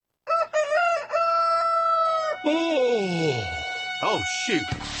Oh, shoot.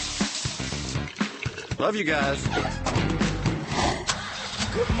 Love you guys.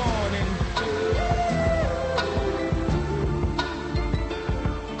 Good morning.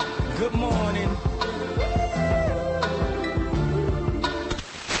 Good morning.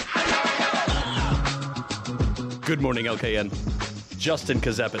 Good morning, LKN. Justin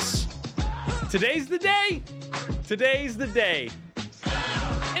Ckezepis. Today's the day. Today's the day.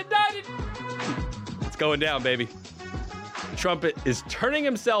 Indicted. It's going down, baby. Trump is turning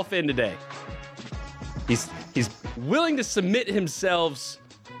himself in today. He's willing to submit himself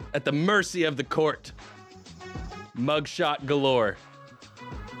at the mercy of the court. Mugshot galore.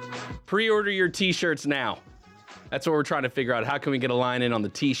 Pre-order your t-shirts now. That's what we're trying to figure out. How can we get a line in on the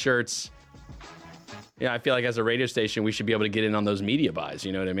t-shirts? Yeah, I feel like as a radio station, we should be able to get in on those media buys.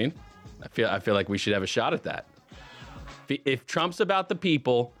 You know what I mean? I feel like we should have a shot at that. If Trump's about the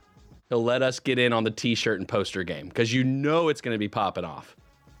people, he'll let us get in on the t-shirt and poster game because you know it's going to be popping off.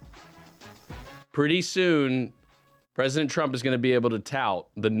 Pretty soon, President Trump is going to be able to tout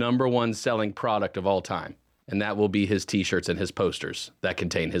the number one selling product of all time, and that will be his t-shirts and his posters that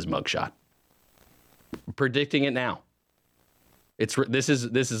contain his mugshot. Predicting it now. This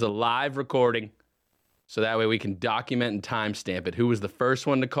is a live recording, so that way we can document and timestamp it. Who was the first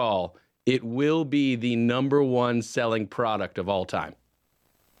one to call? It will be the number one selling product of all time.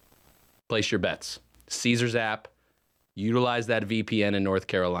 Place your bets. Caesars app. Utilize that VPN in North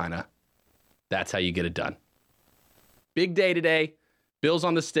Carolina. That's how you get it done. Big day today. Bills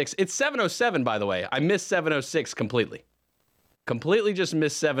on the sticks. It's 7:07, by the way. I missed 7:06 completely. Completely just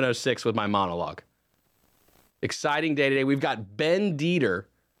missed 7:06 with my monologue. Exciting day today. We've got Ben Deeter,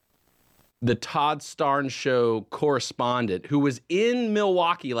 the Todd Starnes Show Correspondent, who was in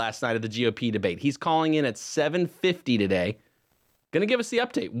Milwaukee last night at the GOP debate. He's calling in at 7:50 today. Going to give us the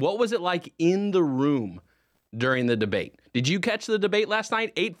update. What was it like in the room during the debate? Did you catch the debate last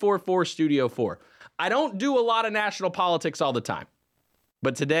night? 844 Studio 4. I don't do a lot of national politics all the time,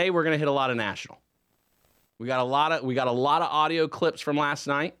 but today we're going to hit a lot of national. We got a lot of audio clips from last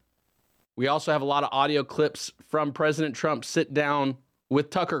night. We also have a lot of audio clips from President Trump sit down with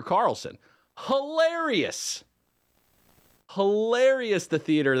Tucker Carlson. Hilarious. Hilarious, the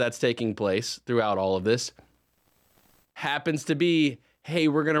theater that's taking place throughout all of this. Happens to be, hey,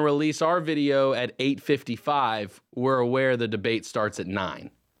 we're going to release our video at 8:55. We're aware the debate starts at 9.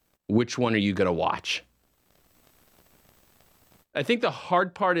 Which one are you going to watch? I think the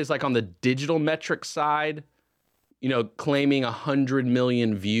hard part is like on the digital metric side, claiming 100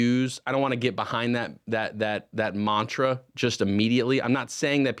 million views. I don't want to get behind that mantra just immediately. I'm not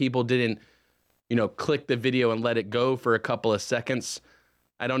saying that people didn't, click the video and let it go for a couple of seconds.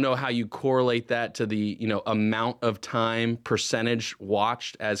 I don't know how you correlate that to the, amount of time percentage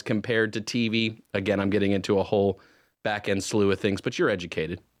watched as compared to TV. Again, I'm getting into a whole back end slew of things, but you're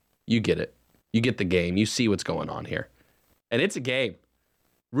educated. You get it. You get the game. You see what's going on here. And it's a game.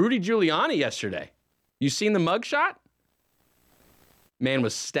 Rudy Giuliani yesterday. You seen the mugshot? Man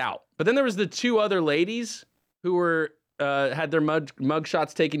was stout. But then there was the two other ladies who were had their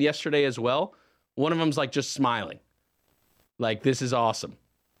mugshots taken yesterday as well. One of them's like just smiling. Like, this is awesome.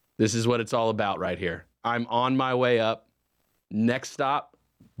 This is what it's all about right here. I'm on my way up. Next stop,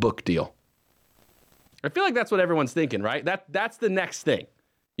 book deal. I feel like that's what everyone's thinking, right? That's the next thing.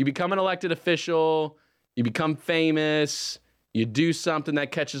 You become an elected official. You become famous. You do something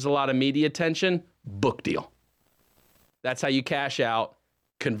that catches a lot of media attention. Book deal. That's how you cash out,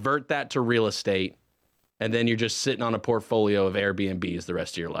 convert that to real estate, and then you're just sitting on a portfolio of Airbnbs the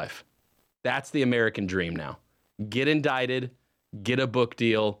rest of your life. That's the American dream now. Get indicted, get a book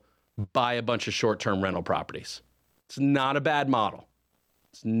deal, buy a bunch of short-term rental properties. It's not a bad model.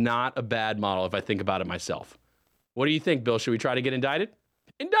 It's not a bad model if I think about it myself. What do you think, Bill? Should we try to get indicted?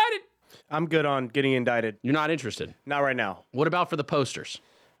 Indicted! I'm good on getting indicted. You're not interested? Not right now. What about for the posters?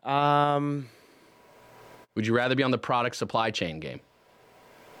 Would you rather be on the product supply chain game?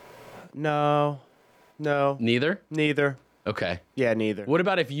 No. Neither? Neither. Okay. Yeah, neither. What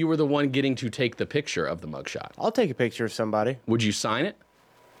about if you were the one getting to take the picture of the mugshot? I'll take a picture of somebody. Would you sign it?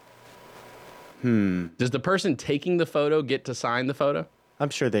 Does the person taking the photo get to sign the photo?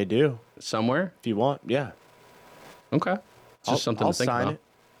 I'm sure they do. Somewhere? If you want, yeah. Okay. It's just something to think about. I'll sign it.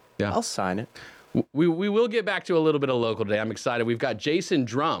 Yeah. I'll sign it. We will get back to a little bit of local today. I'm excited. We've got Jason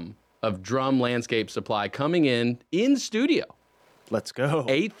Drum of Drum Landscape Supply coming in studio. Let's go.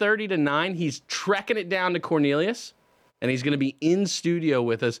 8:30 to 9. He's trekking it down to Cornelius, and he's going to be in studio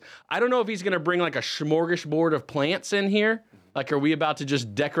with us. I don't know if he's going to bring like a smorgasbord of plants in here. Like, are we about to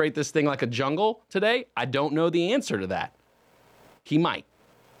just decorate this thing like a jungle today? I don't know the answer to that. He might.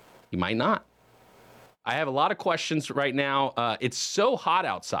 He might not. I have a lot of questions right now. It's so hot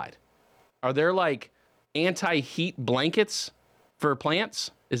outside. Are there like anti-heat blankets for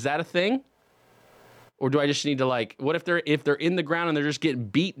plants? Is that a thing? Or do I just need to what if they're in the ground and they're just getting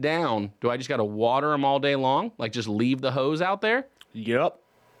beat down? Do I just got to water them all day long? Like just leave the hose out there? Yep.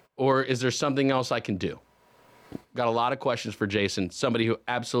 Or is there something else I can do? Got a lot of questions for Jason, somebody who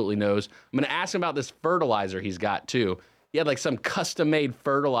absolutely knows. I'm going to ask him about this fertilizer he's got too. He had like some custom-made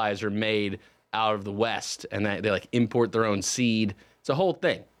fertilizer made out of the West, and they like import their own seed. It's a whole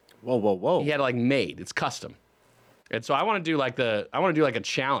thing. Whoa, whoa, whoa. He had it like made. It's custom. And so I want to do like a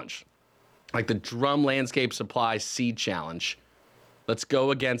challenge, like the Drum Landscape Supply Seed Challenge. Let's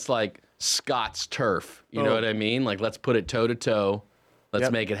go against like Scott's Turf. You know what I mean? Like let's put it toe to toe.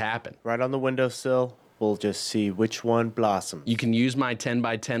 Let's make it happen. Right on the windowsill. We'll just see which one blossoms. You can use my 10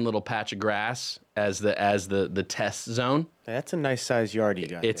 by 10 little patch of grass as the test zone. That's a nice size yard you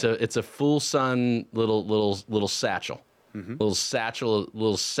got. It's a full sun little satchel. Mm-hmm. Little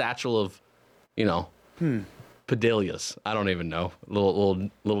satchel of, pedillas. I don't even know.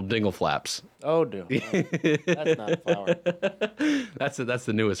 Little dingle flaps. Oh, dude. That's not a flower. That's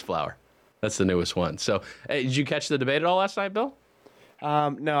the newest flower. That's the newest one. So, hey, did you catch the debate at all last night, Bill?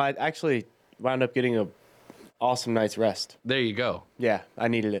 No, I actually wound up getting a awesome night's rest. There you go. Yeah, I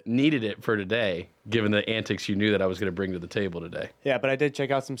needed it. Needed it for today, given the antics you knew that I was going to bring to the table today. Yeah, but I did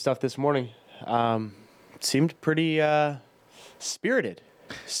check out some stuff this morning. Seemed pretty spirited.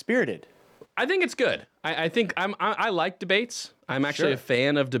 I think it's good. I think I like debates. I'm actually a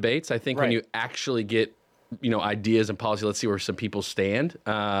fan of debates. I think when you actually get, ideas and policy, let's see where some people stand.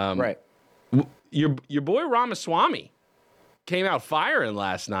 Right. Your boy Ramaswamy came out firing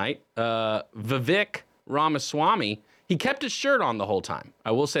last night. Vivek Ramaswamy, he kept his shirt on the whole time.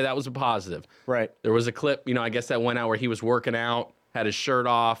 I will say that was a positive. Right. There was a clip, I guess that went out where he was working out, had his shirt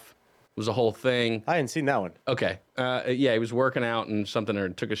off. It was a whole thing. I hadn't seen that one. Okay. He was working out and something, or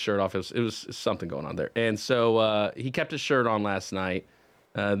took his shirt off. It was something going on there. And so he kept his shirt on last night.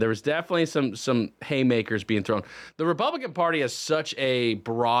 There was definitely some haymakers being thrown. The Republican Party has such a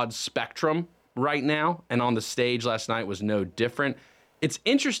broad spectrum right now, and on the stage last night was no different. It's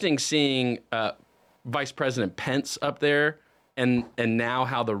interesting seeing Vice President Pence up there, and now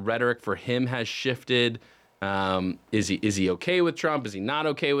how the rhetoric for him has shifted. Is he okay with Trump? Is he not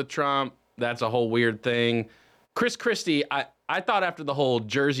okay with Trump? That's a whole weird thing. Chris Christie, I thought after the whole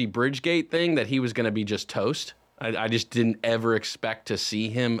Jersey Bridgegate thing that he was going to be just toast. I just didn't ever expect to see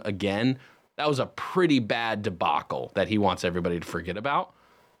him again. That was a pretty bad debacle that he wants everybody to forget about.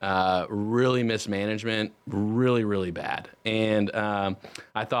 Really mismanagement, really, really bad. And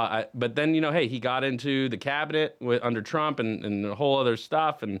I thought, but then, hey, he got into the cabinet under Trump and a whole other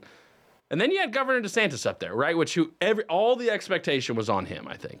stuff. And then you had Governor DeSantis up there, right? All the expectation was on him,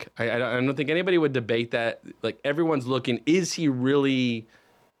 I think. I don't think anybody would debate that. Like, everyone's looking, is he really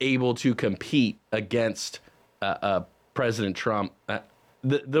able to compete against President Trump?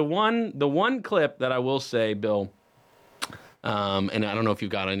 The one clip that I will say, Bill, and I don't know if you've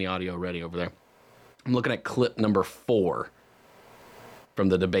got any audio ready over there. I'm looking at clip number 4 from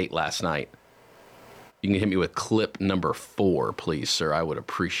the debate last night. You can hit me with clip number 4, please, sir. I would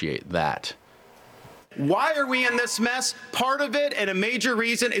appreciate that. Why are we in this mess? Part of it, and a major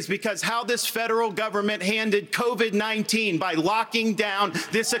reason, is because how this federal government handled COVID-19 by locking down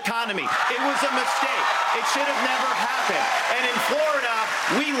this economy. It was a mistake. It should have never happened. And in Florida,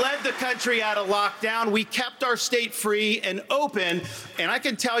 we led the country out of lockdown. We kept our state free and open. And I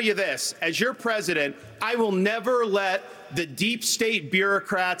can tell you this, as your president, I will never let the deep state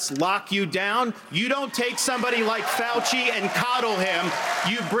bureaucrats lock you down. You don't take somebody like Fauci and coddle him.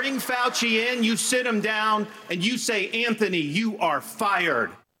 You bring Fauci in, you sit him down, and you say, Anthony, you are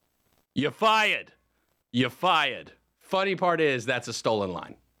fired. You're fired. You're fired. Funny part is that's a stolen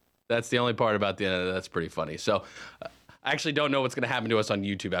line. That's the only part about the end of it that's pretty funny. So I actually don't know what's going to happen to us on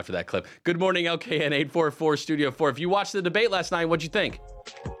YouTube after that clip. Good morning, LKN 844 Studio 4. If you watched the debate last night, what'd you think?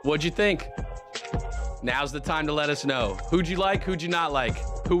 What'd you think? Now's the time to let us know. Who'd you like? Who'd you not like?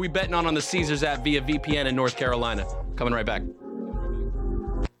 Who we betting on the Caesars app via VPN in North Carolina? Coming right back.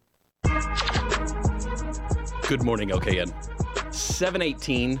 Good morning, LKN.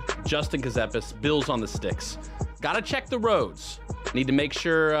 7:18, Justin Ckezepis, Bills on the sticks. Gotta check the roads. Need to make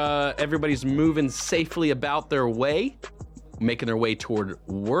sure everybody's moving safely about their way, making their way toward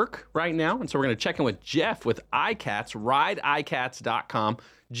work right now. And so we're going to check in with Jeff with iCats, rideicats.com.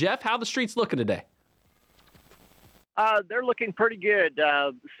 Jeff, how the streets looking today? They're looking pretty good.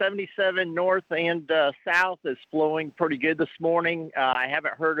 77 north and south is flowing pretty good this morning. I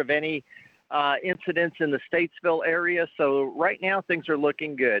haven't heard of any incidents in the Statesville area. So right now things are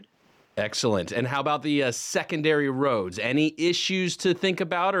looking good. Excellent. And how about the secondary roads? Any issues to think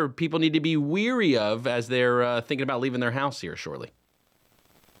about or people need to be weary of as they're thinking about leaving their house here shortly?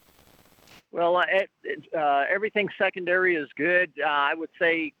 Well, everything secondary is good. I would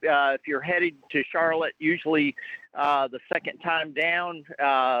say if you're headed to Charlotte, usually the second time down,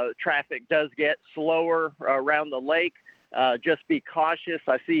 traffic does get slower around the lake. Just be cautious.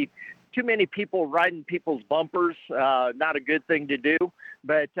 I see too many people riding people's bumpers. Not a good thing to do.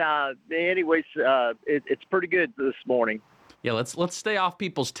 But anyways, it's pretty good this morning. Yeah, let's stay off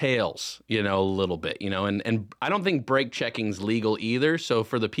people's tails, a little bit, and I don't think brake checking's legal either. So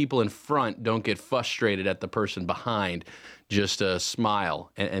for the people in front, don't get frustrated at the person behind. Just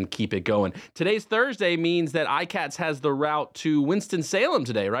smile and keep it going. Today's Thursday means that iCats has the route to Winston-Salem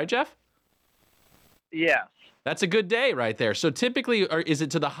today, right, Jeff? Yes. That's a good day right there. So typically, is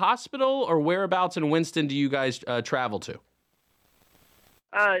it to the hospital or whereabouts in Winston do you guys travel to?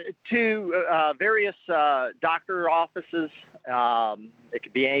 To various doctor offices. It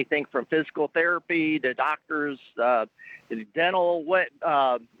could be anything from physical therapy to doctors, dental,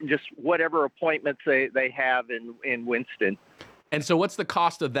 just whatever appointments they have in Winston. And so what's the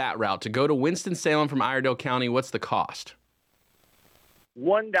cost of that route? To go to Winston-Salem from Iredell County, what's the cost?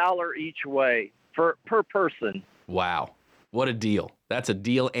 $1 each way per person. Wow. What a deal. That's a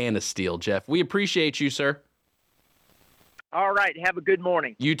deal and a steal, Jeff. We appreciate you, sir. All right. Have a good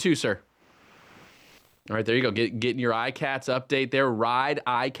morning. You too, sir. All right, there you go. Getting your iCats update there.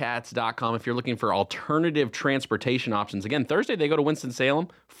 RideICats.com if you're looking for alternative transportation options. Again, Thursday they go to Winston-Salem.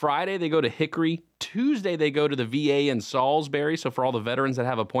 Friday they go to Hickory. Tuesday they go to the VA in Salisbury. So for all the veterans that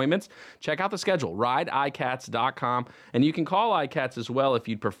have appointments, check out the schedule. RideICats.com. And you can call iCats as well if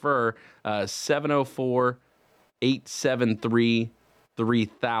you'd prefer. 704-873-3000.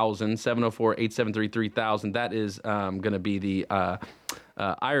 704-873-3000. That is going to be the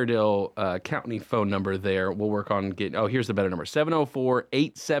Iredell County phone number there. We'll work on getting... Oh, here's the better number.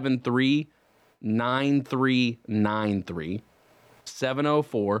 704-873-9393.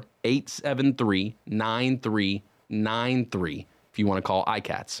 704-873-9393 if you want to call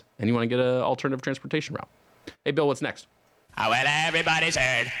iCats and you want to get an alternative transportation route. Hey, Bill, what's next? Oh, well, everybody's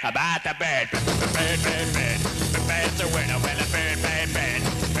heard about the bird. Bird. The bird's a winner. Well, a bird.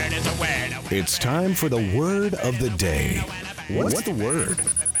 Bird is a winner. It's time for the word of the day. What's the word?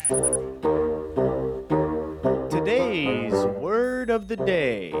 Today's word of the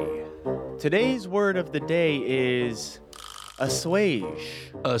day. Today's word of the day is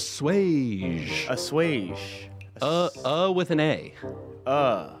assuage. Assuage. Assuage. With an A.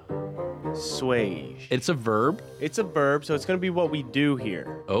 Assuage. It's a verb. It's a verb, so it's going to be what we do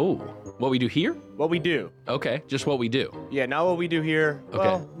here. Oh, what we do here? What we do. Okay, just what we do. Yeah, not what we do here. Okay.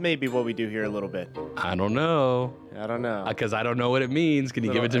 Well, maybe what we do here a little bit. I don't know. Because I don't know what it means. Can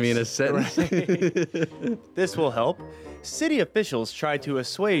you give it to me in a sentence? Right. This will help. City officials try to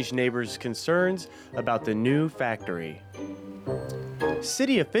assuage neighbors' concerns about the new factory.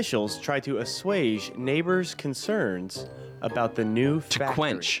 City officials try to assuage neighbors' concerns about the new factory. To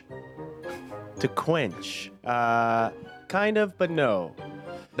quench. To quench. Kind of, but no.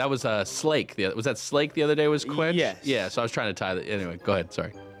 That was Slake. Was that Slake the other day was quench? Yes. Yeah, so I was trying to tie that. Anyway, go ahead.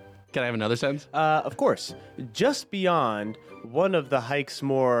 Sorry. Can I have another sentence? Of course. Just beyond one of the hike's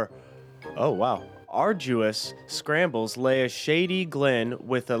more, arduous scrambles lay a shady glen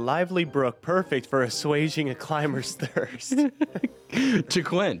with a lively brook perfect for assuaging a climber's thirst. To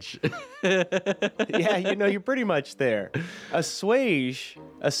quench. Yeah, you're pretty much there. Assuage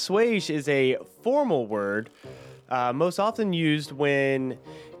is a formal word, most often used when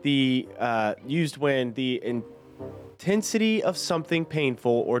the intensity of something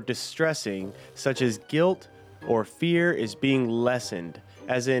painful or distressing, such as guilt or fear, is being lessened,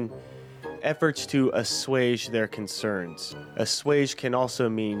 as in efforts to assuage their concerns. Assuage can also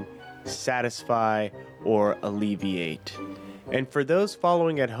mean satisfy or alleviate. And for those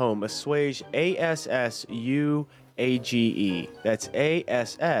following at home, assuage, A-S-S-U-A-G-E. That's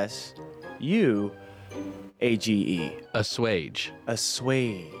A-S-S-U-A-G-E. Assuage.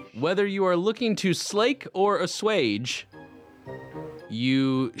 Assuage. Whether you are looking to slake or assuage,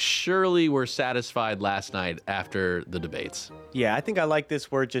 you surely were satisfied last night after the debates. Yeah, I think I like this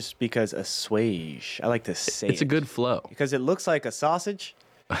word just because assuage. I like to say It's a good flow. because it looks like a sausage,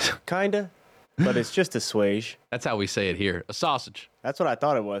 kinda, but it's just assuage. That's how we say it here. A sausage. That's what I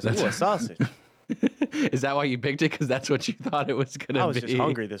thought it was. Ooh, a sausage. Is that why you picked it? Because that's what you thought it was going to be? I was just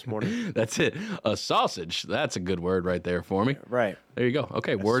hungry this morning. That's it. A sausage. That's a good word right there for me. Right. There you go.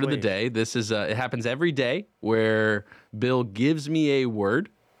 Okay, word of the Assuage. day. This is it happens every day where Bill gives me a word,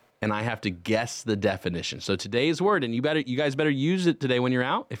 and I have to guess the definition. So today's word, and you guys better use it today when you're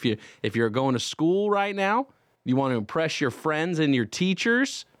out. If you're going to school right now, you want to impress your friends and your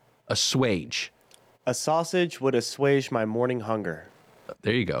teachers, assuage. A sausage would assuage my morning hunger.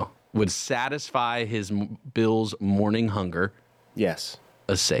 There you go. Would satisfy Bill's morning hunger. Yes.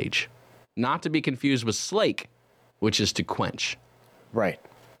 Assuage. Not to be confused with slake, which is to quench. Right.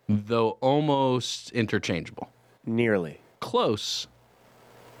 Though almost interchangeable. Nearly. Close.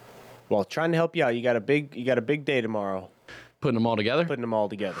 Well, trying to help you out. You got a big day tomorrow. Putting them all together? Putting them all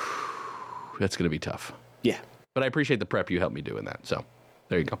together. That's going to be tough. Yeah. But I appreciate the prep you helped me do in that. So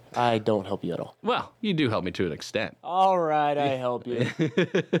there you go. I don't help you at all. Well, you do help me to an extent. All right, I help you.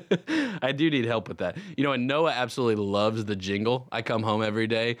 I do need help with that. You know, and Noah absolutely loves the jingle. I come home every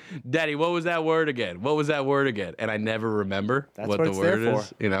day. Daddy, what was that word again? What was that word again? And I never remember what the word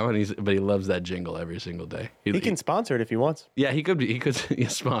is. You know, but he loves that jingle every single day. He can sponsor it if he wants. Yeah, he could be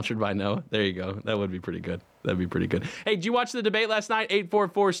sponsored by Noah. There you go. That would be pretty good. That'd be pretty good. Hey, did you watch the debate last night?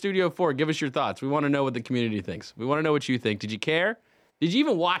 844 Studio 4. Give us your thoughts. We want to know what the community thinks. We want to know what you think. Did you care? Did you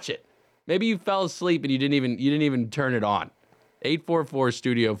even watch it? Maybe you fell asleep and you didn't even turn it on. 844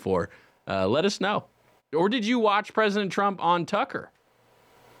 Studio 4. Let us know. Or did you watch President Trump on Tucker?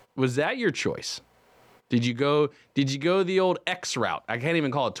 Was that your choice? Did you go the old X route? I can't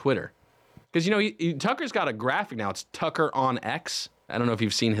even call it Twitter. Because, you know, Tucker's got a graphic now. It's Tucker on X. I don't know if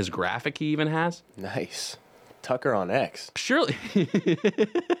you've seen his graphic he even has. Nice. Tucker on X. Surely.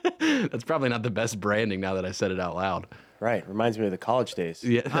 That's probably not the best branding now that I said it out loud. Right. Reminds me of the college days.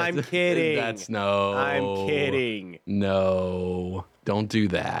 Yeah, I'm kidding. I'm kidding. No. Don't do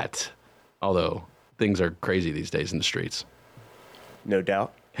that. Although things are crazy these days in the streets. No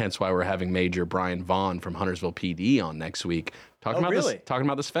doubt. Hence why we're having Major Brian Vaughn from Huntersville PD on next week talking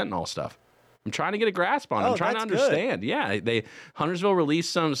about this fentanyl stuff. I'm trying to get a grasp on it. I'm trying to understand. Good. Yeah, Huntersville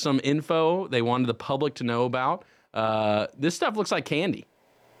released some info they wanted the public to know about. This stuff looks like candy.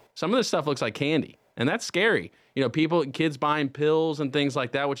 Some of this stuff looks like candy, and that's scary. You know, kids buying pills and things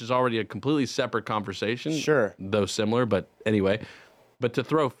like that, which is already a completely separate conversation. Sure. Though similar, but anyway. But to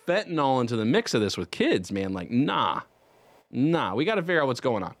throw fentanyl into the mix of this with kids, man, like, nah. We got to figure out what's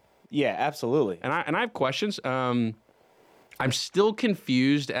going on. Yeah, absolutely. And I have questions. I'm still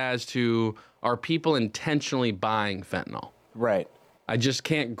confused as to, are people intentionally buying fentanyl? Right. I just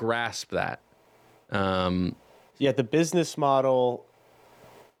can't grasp that. Yeah, the business model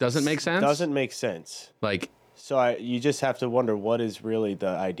doesn't make sense. Doesn't make sense. Like, so you just have to wonder what is really the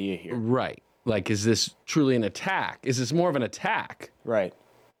idea here. Right. Like, is this truly an attack? Is this more of an attack? Right.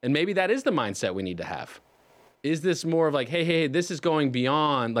 And maybe that is the mindset we need to have. Is this more of like, hey, this is going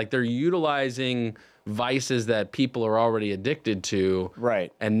beyond, like they're utilizing vices that people are already addicted to.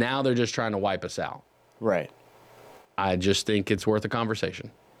 Right. And now they're just trying to wipe us out. Right. I just think it's worth a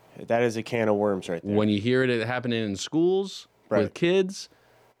conversation. That is a can of worms right there. When you hear it happening in schools with kids,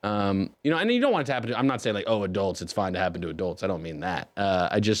 you know, and you don't want it to happen to, I'm not saying like, oh, adults, it's fine to happen to adults. I don't mean that.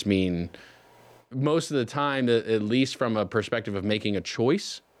 I just mean most of the time, at least from a perspective of making a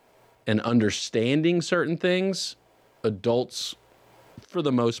choice and understanding certain things, adults, for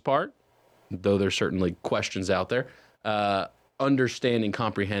the most part, though there's certainly questions out there, understand,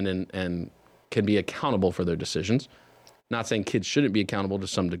 comprehend, and can be accountable for their decisions. Not saying kids shouldn't be accountable to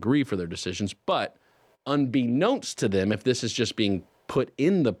some degree for their decisions, but unbeknownst to them, if this is just being put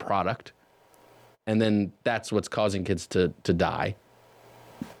in the product, and then that's what's causing kids to die,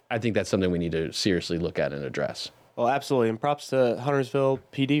 I think that's something we need to seriously look at and address. Well, absolutely. And props to Huntersville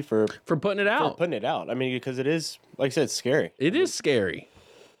PD for putting it out. For putting it out. I mean, because it is, like I said, it's scary. It is scary.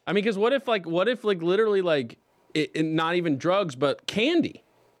 I mean, because what if literally like it, not even drugs, but candy?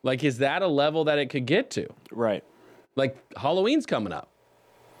 Like, is that a level that it could get to? Right. Like, Halloween's coming up.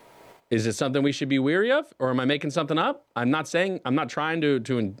 Is it something we should be weary of, or am I making something up? I'm not trying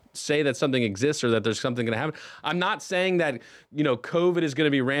to say that something exists or that there's something going to happen. I'm not saying that, you know, COVID is going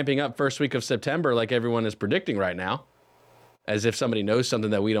to be ramping up first week of September like everyone is predicting right now, as if somebody knows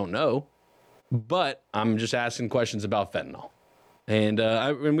something that we don't know. But I'm just asking questions about fentanyl. And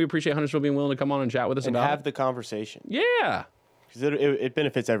we appreciate Huntersville being willing to come on and chat with us about it. Have the conversation. Yeah. Because it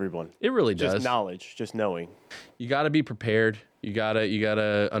benefits everyone. It really does. Just knowledge, just knowing. You got to be prepared. You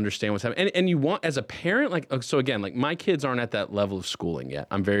gotta understand what's happening. And you want, as a parent, like, so again, like my kids aren't at that level of schooling yet.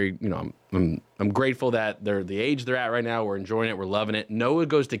 I'm very, you know, I'm grateful that they're the age they're at right now. We're enjoying it. We're loving it. Noah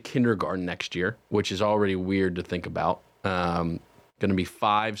goes to kindergarten next year, which is already weird to think about. Going to be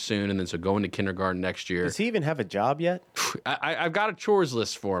 5 soon, and then so going to kindergarten next year. Does he even have a job yet? I've got a chores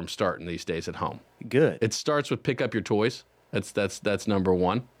list for him starting these days at home. Good. It starts with pick up your toys. That's number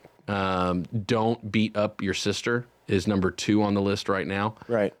one. Don't beat up your sister is number 2 on the list right now.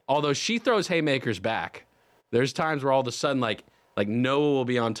 Right. Although she throws haymakers back. There's times where all of a sudden, like Noah will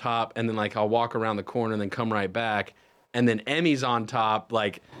be on top, and then like I'll walk around the corner and then come right back, and then Emmy's on top,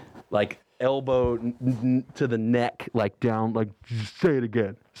 like elbow to the neck, like down, like say it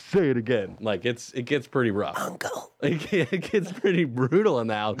again. Like it gets pretty rough. Uncle. It gets pretty brutal in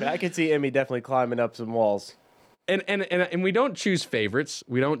the house. I could see Emmy definitely climbing up some walls. And we don't choose favorites.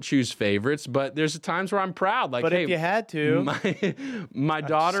 But there's times where I'm proud. Like, but hey, if you had to, my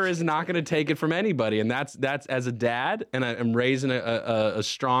daughter is not going to take it from anybody, and that's as a dad, and I'm raising a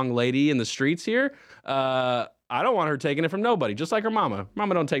strong lady in the streets here. I don't want her taking it from nobody, just like her mama.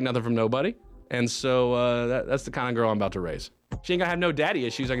 Mama don't take nothing from nobody, and so that's the kind of girl I'm about to raise. She ain't gonna have no daddy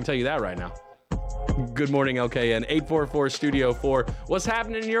issues. I can tell you that right now. Good morning, LKN. 844 Studio 4. What's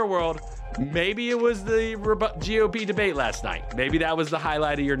happening in your world? Maybe it was the GOP debate last night. Maybe that was the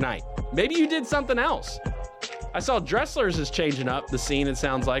highlight of your night. Maybe you did something else. I saw Dressler's is changing up the scene, it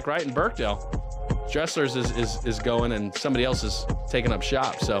sounds like, right, in Birkdale. Dressler's is going, and somebody else is taking up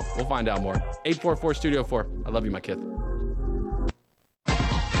shop, so we'll find out more. 844 Studio 4. I love you, my kid.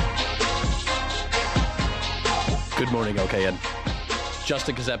 Good morning, LKN.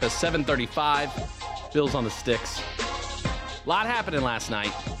 Justin Ckezepis, 7:35. Bill's on the sticks. A lot happening last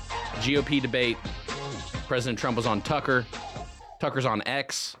night. GOP debate. President Trump was on Tucker. Tucker's on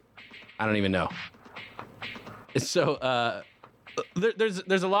X. I don't even know. So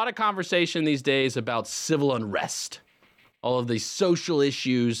there's a lot of conversation these days about civil unrest. All of these social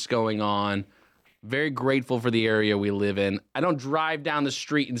issues going on. Very grateful for the area we live in. I don't drive down the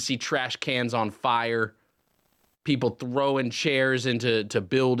street and see trash cans on fire. People throwing chairs into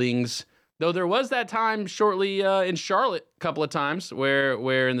buildings. Though there was that time shortly in Charlotte a couple of times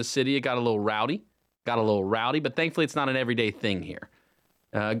where in the city it got a little rowdy. But thankfully it's not an everyday thing here.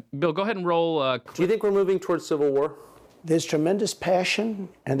 Bill, go ahead and roll. Do you think we're moving towards civil war? There's tremendous passion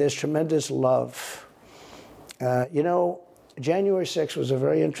and there's tremendous love. January 6th was a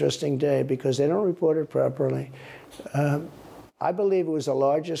very interesting day because they don't report it properly. I believe it was the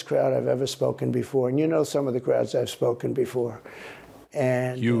largest crowd I've ever spoken before. And you know some of the crowds I've spoken before.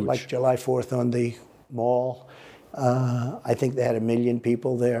 And huge. Like July 4th on the mall, I think they had 1 million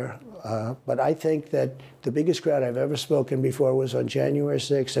people there. But I think that the biggest crowd I've ever spoken before was on January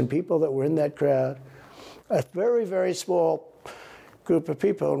 6th. And people that were in that crowd, a very, very small group of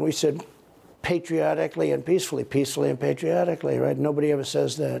people, and we said patriotically and peacefully and patriotically, right? Nobody ever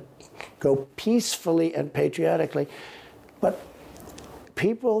says that. Go peacefully and patriotically. But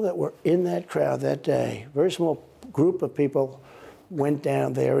people that were in that crowd that day, very small group of people, went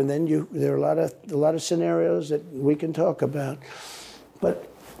down there, and then there are a lot of scenarios that we can talk about.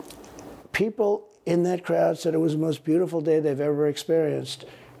 But people in that crowd said it was the most beautiful day they've ever experienced.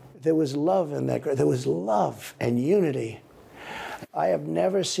 There was love in that crowd. There was love and unity. I have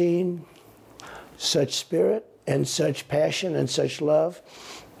never seen such spirit and such passion and such love.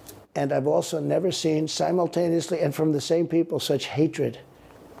 And I've also never seen simultaneously and from the same people such hatred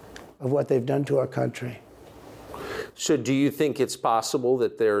of what they've done to our country. So do you think it's possible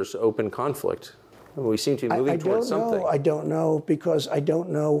that there's open conflict? We seem to be moving towards something. I don't know because I don't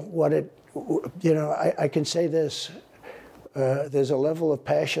know what it, I can say this. There's a level of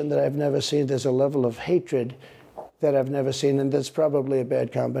passion that I've never seen. There's a level of hatred that I've never seen, and that's probably a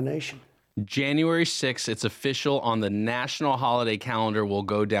bad combination. January 6th, it's official on the national holiday calendar, will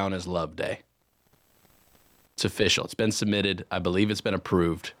go down as Love Day. It's official. It's been submitted. I believe it's been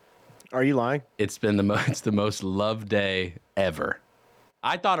approved. Are you lying? It's been it's the most Love Day ever.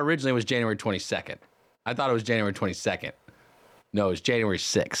 I thought originally it was January 22nd. No, it was January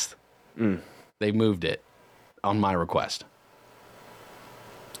 6th. They moved it on my request.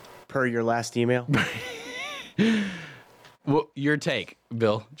 Per your last email? Well, your take,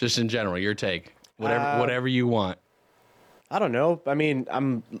 Bill, just in general, your take. Whatever you want. I don't know. I mean,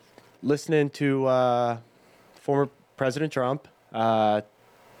 I'm listening to former President Trump talk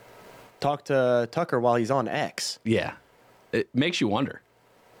to Tucker while he's on X. Yeah. It makes you wonder.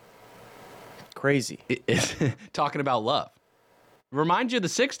 Crazy. Talking about love. Reminds you of the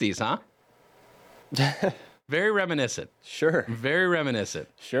 60s, huh? Very reminiscent. Sure. Very reminiscent.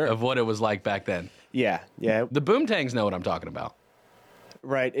 Sure. Of what it was like back then. Yeah. The boomtangs know what I'm talking about.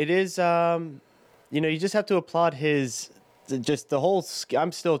 Right. It is, you just have to applaud the whole,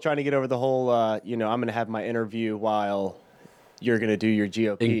 I'm still trying to get over the whole, I'm going to have my interview while you're going to do your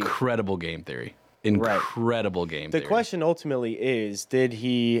GOP. Incredible game theory. Incredible game theory. The question ultimately is, did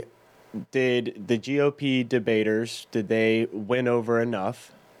the GOP debaters, did they win over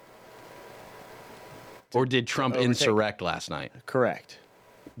enough? Or did Trump insurrect last night? Correct.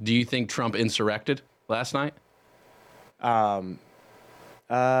 Do you think Trump insurrected last night? I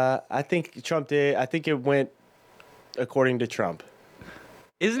think Trump did. I think it went according to Trump.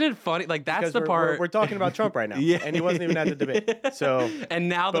 Isn't it funny? Like, that's Because the part. We're talking about Trump right now. Yeah. And he wasn't even at the debate. So and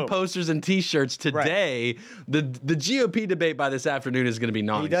now boom. the posters and T-shirts today, the GOP debate by this afternoon is going to be He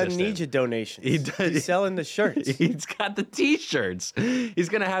non-existent. doesn't need your donations. He does. He's selling the shirts. He's got the T-shirts. He's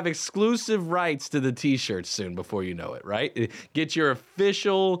going to have exclusive rights to the T-shirts soon before you know it, right? Get your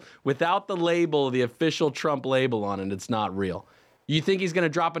official, without the label, the official Trump label on it. It's not real. You think he's going to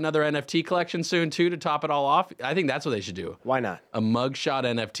drop another NFT collection soon, too, to top it all off? I think that's what they should do. Why not? A mugshot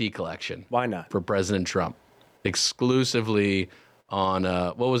NFT collection. Why not? For President Trump. Exclusively on,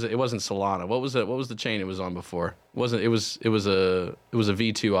 what was it? It wasn't Solana. What was it? What was the chain it was on before? It was a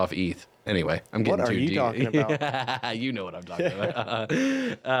V2 off ETH. Anyway, I'm getting too deep. What are you talking about? You know what I'm talking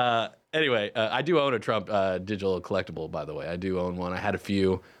about. Anyway, I do own a Trump digital collectible, by the way. I do own one. I had a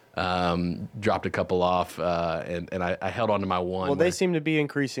few. Dropped a couple off, and I held on to my one. Well, they seem to be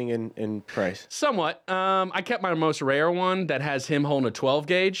increasing in price. Somewhat. I kept my most rare one that has him holding a 12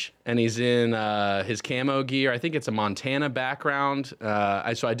 gauge, and he's in his camo gear. I think it's a Montana background.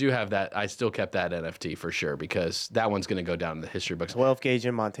 So I do have that. I still kept that NFT for sure because that one's going to go down in the history books. 12 gauge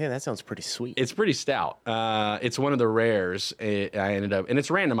in Montana. That sounds pretty sweet. It's pretty stout. It's one of the rares. I ended up, and it's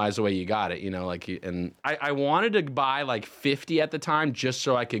randomized the way you got it. You know, like, and I wanted to buy like 50 at the time just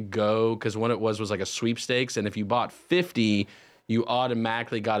so I could go, because what it was like a sweepstakes, and if you bought 50 you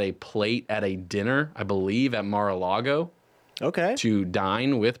automatically got a plate at a dinner, I believe at Mar-a-Lago, to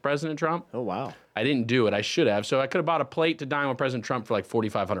dine with President Trump. Oh wow. I didn't do it. I should have. So I could have bought a plate to dine with President Trump for like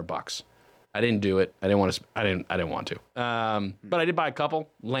 $4,500. I didn't do it. I didn't want to. But I did buy a couple,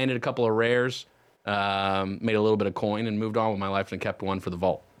 landed a couple of rares, made a little bit of coin, and moved on with my life and kept one for the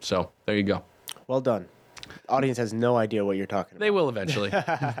vault. So there you go. Well done. Audience has no idea what you're talking about. They will eventually.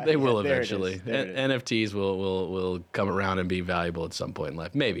 They will eventually. There it is. NFTs will come around and be valuable at some point in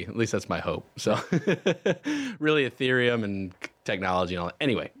life. Maybe. At least that's my hope. So really Ethereum and technology and all that.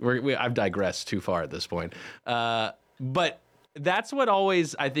 Anyway, I've digressed too far at this point. But that's what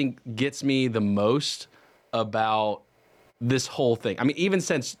always, I think, gets me the most about this whole thing. I mean, even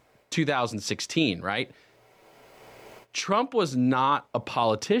since 2016, right? Trump was not a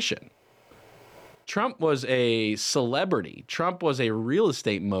politician. Trump was a celebrity. Trump was a real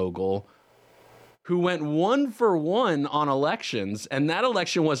estate mogul who went 1 for 1 on elections, and that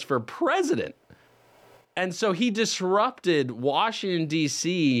election was for president. And so he disrupted Washington,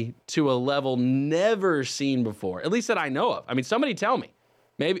 D.C. to a level never seen before, at least that I know of. I mean, somebody tell me.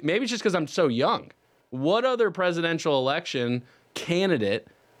 Maybe it's just because I'm so young. What other presidential election candidate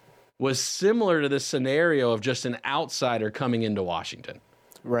was similar to this scenario of just an outsider coming into Washington?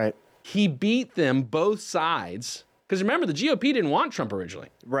 Right. He beat them both sides. Because remember, the GOP didn't want Trump originally.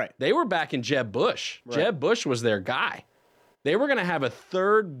 Right. They were backing Jeb Bush. Right. Jeb Bush was their guy. They were going to have a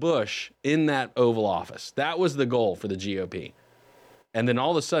third Bush in that Oval Office. That was the goal for the GOP. And then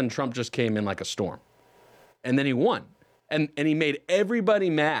all of a sudden, Trump just came in like a storm. And then he won. And he made everybody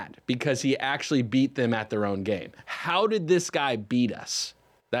mad because he actually beat them at their own game. How did this guy beat us?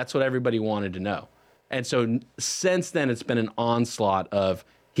 That's what everybody wanted to know. And so since then, it's been an onslaught of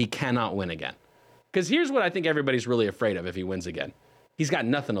he cannot win again. Because here's what I think everybody's really afraid of if he wins again. He's got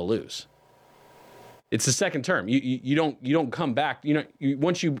nothing to lose. It's the second term. You don't come back.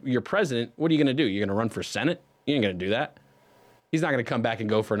 Once you're president, what are you going to do? You're going to run for Senate? You ain't going to do that. He's not going to come back and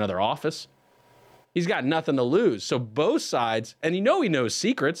go for another office. He's got nothing to lose. So both sides, and he knows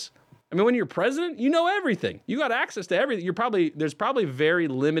secrets. I mean, when you're president, you know everything. You got access to everything. There's probably very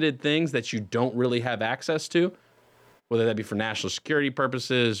limited things that you don't really have access to, whether that be for national security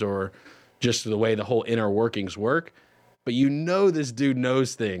purposes or just the way the whole inner workings work. But this dude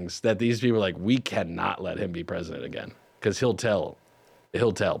knows things that these people are like, we cannot let him be president again because he'll tell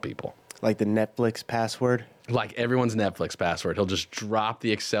people. Like the Netflix password? Like everyone's Netflix password. He'll just drop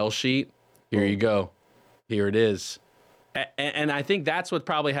the Excel sheet. Here you go. Here it is. And I think that's what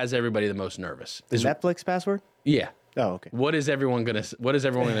probably has everybody the most nervous. The Netflix password? Yeah. Oh, okay. What is everyone gonna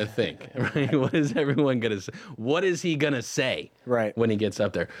think? Right? What is he gonna say? Right. When he gets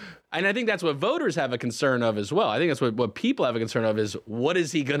up there? And I think that's what voters have a concern of as well. I think that's what people have a concern of is what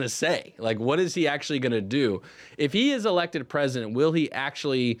is he gonna say? Like, what is he actually gonna do? If he is elected president, will he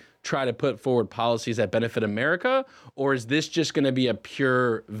actually try to put forward policies that benefit America, or is this just gonna be a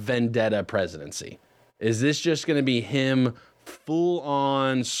pure vendetta presidency? Is this just gonna be him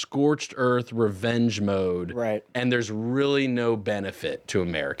full-on scorched earth revenge mode, right? And there's really no benefit to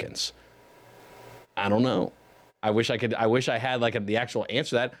Americans? I don't know. I wish I had like the actual answer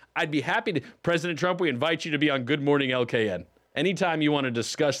to that. I'd be happy to. President Trump, we invite you to be on Good Morning LKN. Anytime you want to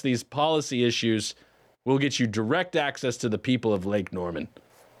discuss these policy issues, We'll get you direct access to the people of Lake Norman.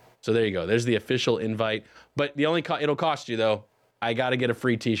 So there you go. There's the official invite. But the only it'll cost you, though, I got to get a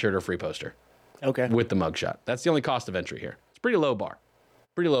free T-shirt or free poster. Okay. With the mugshot. That's the only cost of entry here. It's pretty low bar.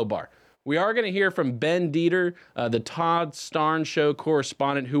 Pretty low bar. We are going to hear from Ben Deeter, the Todd Starnes Show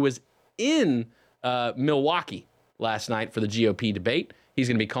correspondent, who was in Milwaukee last night for the GOP debate. He's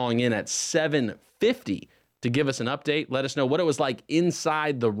going to be calling in at 7:50 to give us an update, let us know what it was like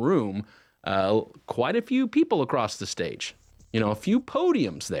inside the room. Quite a few people across the stage. A few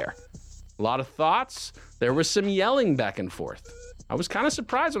podiums there. A lot of thoughts. There was some yelling back and forth. I was kind of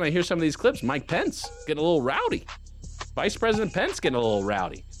surprised when I hear some of these clips. Mike Pence getting a little rowdy. Vice President Pence getting a little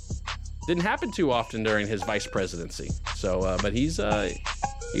rowdy. Didn't happen too often during his vice presidency. So, but he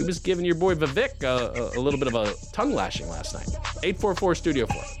was giving your boy Vivek a little bit of a tongue lashing last night. 844 Studio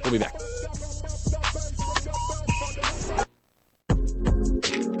 4. We'll be back.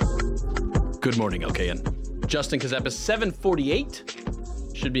 Good morning, LKN. Justin Ckezepis, 748.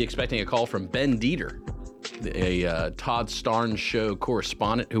 Should be expecting a call from Ben Deeter, a Todd Starnes Show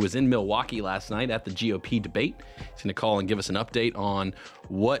correspondent who was in Milwaukee last night at the GOP debate. He's going to call and give us an update on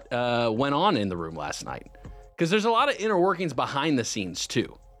what went on in the room last night. Because there's a lot of inner workings behind the scenes,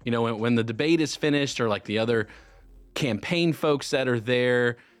 too. When the debate is finished, or like the other campaign folks that are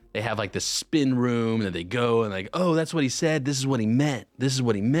there, they have like the spin room, and they go and like, oh, that's what he said. This is what he meant. This is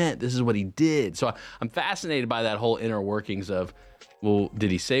what he meant. This is what he did. So I'm fascinated by that whole inner workings of, well,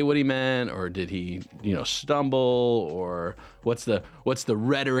 did he say what he meant, or did he, stumble, or what's the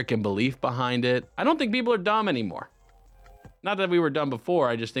rhetoric and belief behind it? I don't think people are dumb anymore. Not that we were dumb before.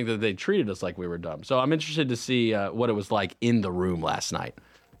 I just think that they treated us like we were dumb. So I'm interested to see what it was like in the room last night.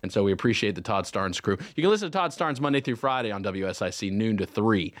 And so we appreciate the Todd Starnes crew. You can listen to Todd Starnes Monday through Friday on WSIC noon to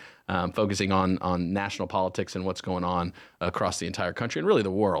 3, focusing on national politics and what's going on across the entire country and really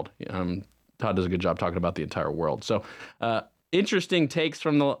the world. Todd does a good job talking about the entire world. So interesting takes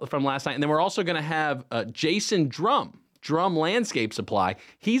from last night. And then we're also going to have Jason Drum Landscape Supply.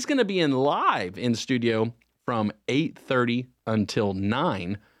 He's going to be in live in studio from 8:30 until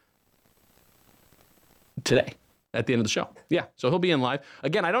 9 today. At the end of the show. Yeah, so he'll be in live.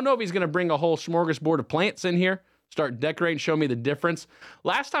 Again, I don't know if he's going to bring a whole smorgasbord of plants in here, start decorating, show me the difference.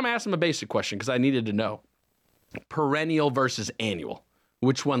 Last time I asked him a basic question because I needed to know. Perennial versus annual.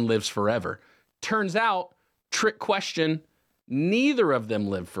 Which one lives forever? Turns out, trick question, neither of them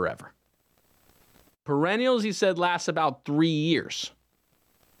live forever. Perennials, he said, last about 3 years.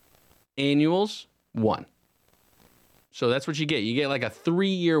 Annuals, 1. So that's what you get. You get like a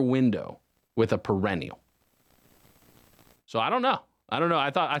 3-year window with a perennial. So I don't know. I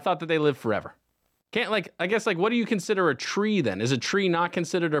thought that they live forever. I guess what do you consider a tree then? Is a tree not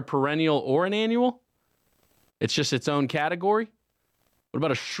considered a perennial or an annual? It's just its own category? What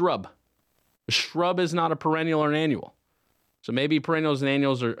about a shrub? A shrub is not a perennial or an annual. So maybe perennials and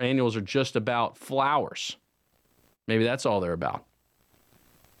annuals are just about flowers. Maybe that's all they're about.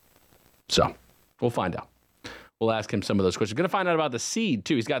 So we'll find out. We'll ask him some of those questions. We're going to find out about the seed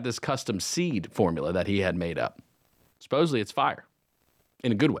too. He's got this custom seed formula that he had made up. Supposedly it's fire,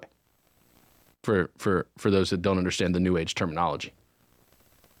 in a good way, for those that don't understand the New Age terminology.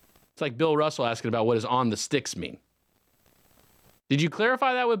 It's like Bill Russell asking about what does on the sticks mean. Did you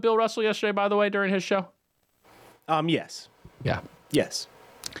clarify that with Bill Russell yesterday, by the way, during his show? Yes. Yeah. Yes.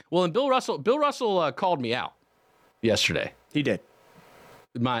 Well, and Bill Russell called me out yesterday. He did.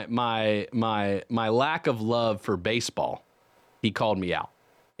 My lack of love for baseball, he called me out.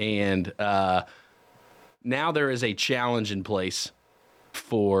 And now there is a challenge in place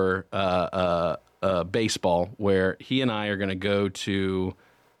for baseball where he and I are going to go to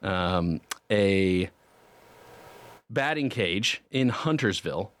a batting cage in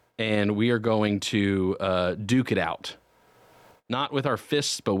Huntersville, and we are going to duke it out. Not with our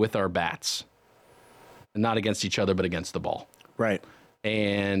fists, but with our bats. Not against each other, but against the ball. Right.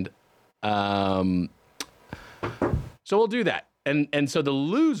 And so we'll do that. And so the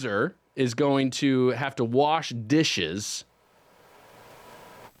loser is going to have to wash dishes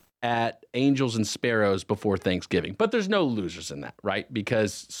at Angels and Sparrows before Thanksgiving. But there's no losers in that, right?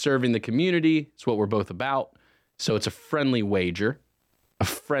 Because serving the community is what we're both about. So it's a friendly wager. A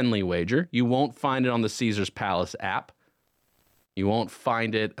friendly wager. You won't find it on the Caesars Palace app. You won't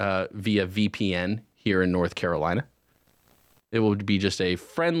find it via VPN here in North Carolina. It will be just a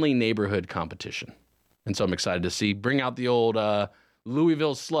friendly neighborhood competition. And so I'm excited to see. Bring out the old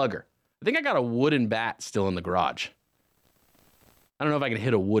Louisville Slugger. I think I got a wooden bat still in the garage. I don't know if I can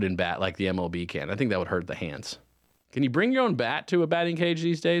hit a wooden bat like the MLB can. I think that would hurt the hands. Can you bring your own bat to a batting cage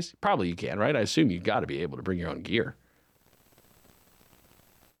these days? Probably you can, right? I assume you've got to be able to bring your own gear.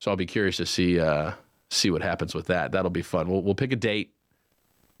 So I'll be curious to see see what happens with that. That'll be fun. We'll pick a date.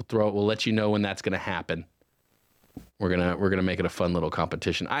 We'll let you know when that's going to happen. We're gonna make it a fun little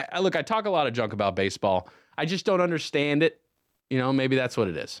competition. I talk a lot of junk about baseball. I just don't understand it. Maybe that's what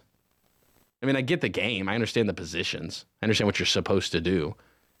it is. I mean, I get the game. I understand the positions. I understand what you're supposed to do.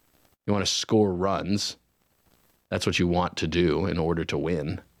 You want to score runs. That's what you want to do in order to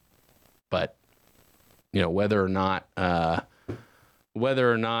win. But whether or not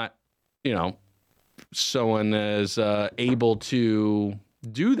someone is able to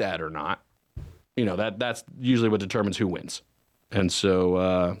do that or not, that's usually what determines who wins. And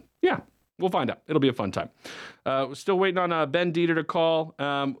so, we'll find out. It'll be a fun time. We're still waiting on Ben Deeter to call.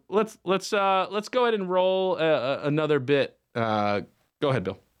 Let's go ahead and roll another bit. Go ahead,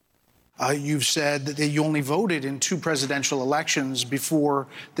 Bill. You've said that you only voted in 2 presidential elections before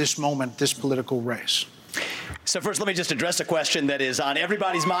this moment, this political race. So first, let me just address a question that is on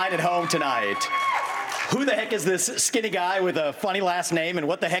everybody's mind at home tonight. Who the heck is this skinny guy with a funny last name, and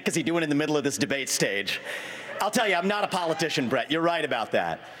what the heck is he doing in the middle of this debate stage? I'll tell you, I'm not a politician, Brett. You're right about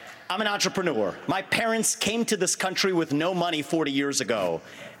that. I'm an entrepreneur. My parents came to this country with no money 40 years ago.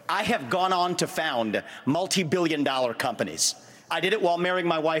 I have gone on to found multi-billion-dollar companies. I did it while marrying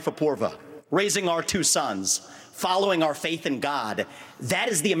my wife, Apurva, raising our 2 sons, following our faith in God. That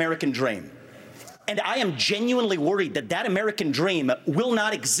is the American dream. And I am genuinely worried that American dream will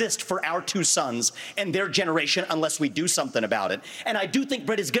not exist for our 2 sons and their generation unless we do something about it. And I do think,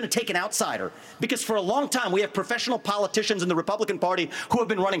 Brett, is going to take an outsider, because for a long time we have professional politicians in the Republican Party who have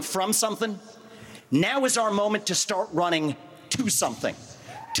been running from something. Now is our moment to start running to something,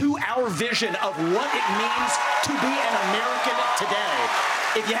 to our vision of what it means to be an American today.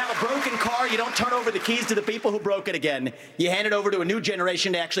 If you have a broken car, you don't turn over the keys to the people who broke it again. You hand it over to a new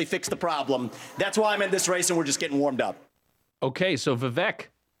generation to actually fix the problem. That's why I'm in this race, and we're just getting warmed up. Okay, so Vivek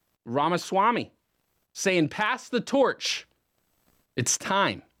Ramaswamy saying, pass the torch. It's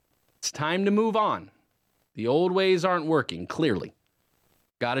time. It's time to move on. The old ways aren't working, clearly.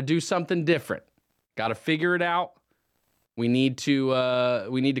 Got to do something different. Got to figure it out. We need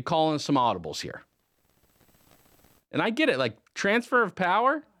to call in some audibles here. And I get it, like transfer of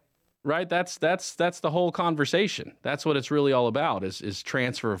power, right? That's the whole conversation. That's what it's really all about is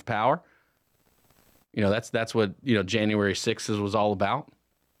transfer of power. That's what, January 6th was all about.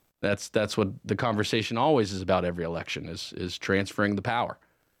 That's what the conversation always is about every election is transferring the power.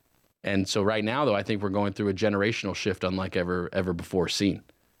 And so right now, though, I think we're going through a generational shift unlike ever before seen.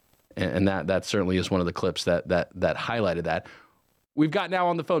 And that certainly is one of the clips that highlighted that. We've got now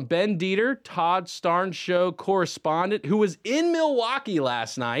on the phone Ben Deeter, Todd Starnes Show Correspondent, who was in Milwaukee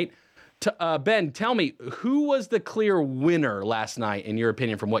last night. Ben, tell me, who was the clear winner last night, in your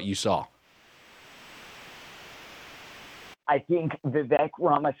opinion, from what you saw? I think Vivek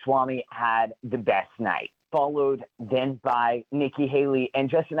Ramaswamy had the best night, followed then by Nikki Haley. And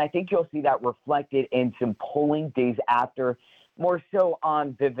Justin, I think you'll see that reflected in some polling days after, more so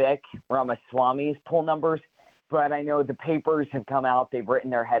on Vivek Ramaswamy's poll numbers. But I know the papers have come out, they've written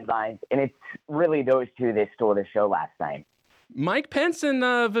their headlines, and it's really those 2 that stole the show last night. Mike Pence and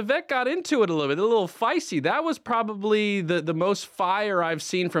Vivek got into it a little feisty. That was probably the most fire I've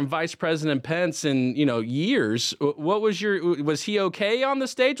seen from Vice President Pence in, years. What was was he okay on the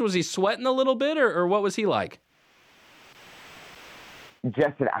stage? Was he sweating a little bit, or what was he like?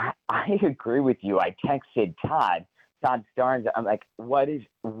 Justin, I agree with you. I texted Todd Starnes. I'm like, what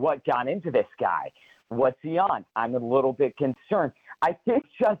got into this guy? What's he on? I'm a little bit concerned. I think,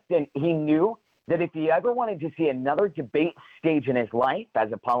 Justin, he knew that if he ever wanted to see another debate stage in his life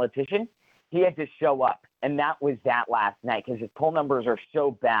as a politician, he had to show up. And that was that last night because his poll numbers are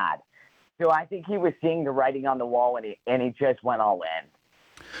so bad. So I think he was seeing the writing on the wall, and he just went all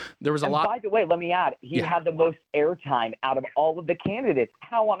in. There was a lot. By the way, let me add, he had the most airtime out of all of the candidates.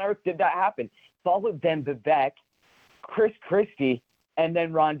 How on earth did that happen? Followed then Vivek, Chris Christie, and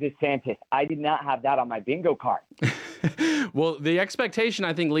then Ron DeSantis. I did not have that on my bingo card. Well, the expectation,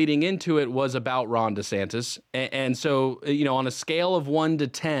 I think, leading into it was about Ron DeSantis. And so, on a scale of 1 to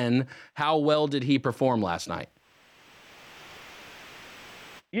 10, how well did he perform last night?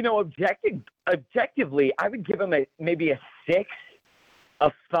 Objectively, I would give him maybe a 6,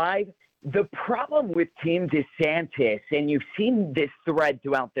 a 5. The problem with Team DeSantis, and you've seen this thread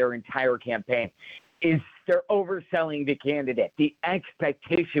throughout their entire campaign, is they're overselling the candidate. The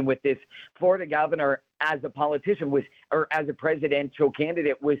expectation with this Florida governor as a politician or as a presidential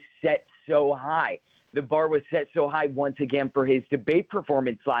candidate was set so high. The bar was set so high once again for his debate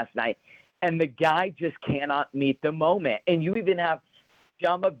performance last night. And the guy just cannot meet the moment. And you even have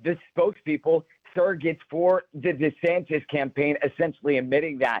some of the spokespeople, surrogates for the DeSantis campaign, essentially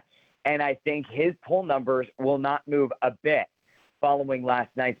admitting that. And I think his poll numbers will not move a bit following last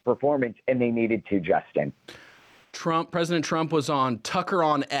night's performance, and they needed to, Justin. President Trump was on Tucker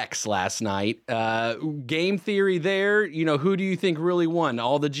on X last night. Game theory there, who do you think really won?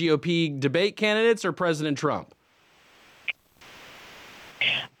 All the GOP debate candidates or President Trump?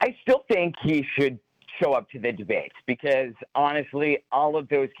 I still think he should show up to the debates because, honestly, all of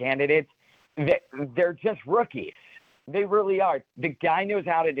those candidates, they're just rookies. They really are. The guy knows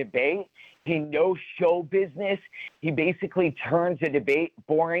how to debate. He knows show business. He basically turns a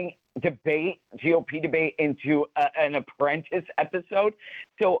boring debate, GOP debate, into an Apprentice episode.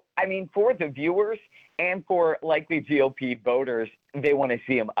 So, for the viewers and for likely GOP voters, they want to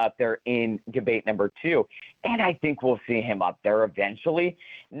see him up there in debate number 2. And I think we'll see him up there eventually.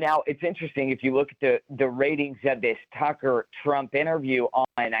 Now, it's interesting if you look at the ratings of this Tucker-Trump interview on,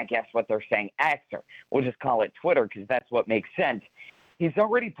 I guess what they're saying, X, or we'll just call it Twitter because that's what makes sense. He's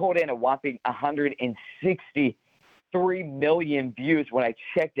already pulled in a whopping 163 million views when I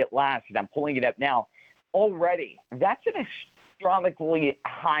checked it last, and I'm pulling it up now. Already, that's an astronomically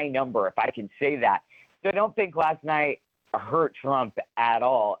high number, if I can say that. So I don't think last night hurt Trump at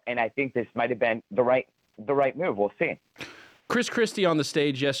all, and I think this might have been the right move. We'll see. Chris Christie on the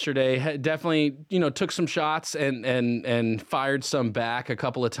stage yesterday definitely, took some shots and fired some back a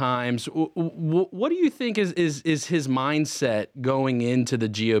couple of times. What do you think is his mindset going into the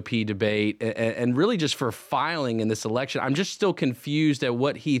GOP debate and really just for filing in this election? I'm just still confused at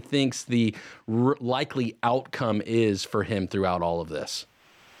what he thinks the likely outcome is for him throughout all of this.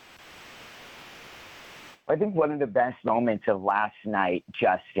 I think one of the best moments of last night,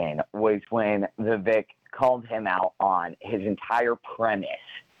 Justin, was when Vivek called him out on his entire premise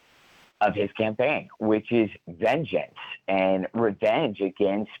of his campaign, which is vengeance and revenge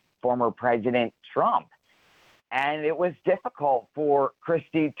against former President Trump. And it was difficult for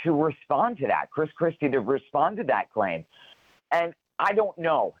Christie to respond to that, Chris Christie to respond to that claim. And I don't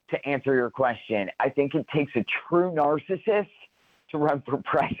know, to answer your question. I think it takes a true narcissist to run for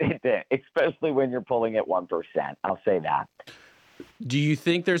president, especially when you're pulling at 1%. I'll say that. Do you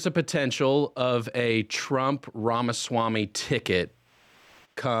think there's a potential of a Trump-Ramaswamy ticket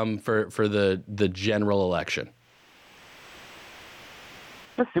come for the general election?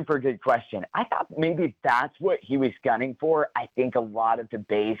 That's a super good question. I thought maybe that's what he was gunning for. I think a lot of the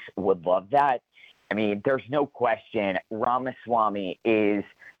base would love that. There's no question Ramaswamy is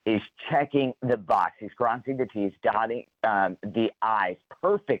checking the box. He's crossing the T's, dotting the I's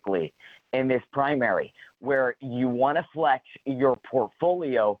perfectly in this primary, where you want to flex your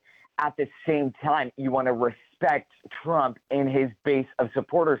portfolio. At the same time, you want to respect Trump and his base of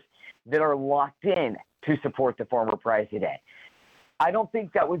supporters that are locked in to support the former president. I don't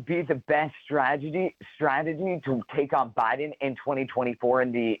think that would be the best strategy to take on Biden in 2024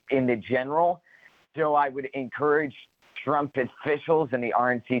 in the general. So I would encourage Trump officials and the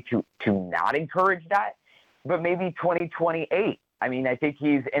RNC to not encourage that, but maybe 2028. I think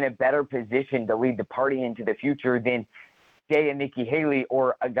he's in a better position to lead the party into the future than, say, a Nikki Haley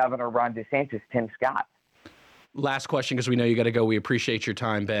or a Governor Ron DeSantis, Tim Scott. Last question, because we know you got to go. We appreciate your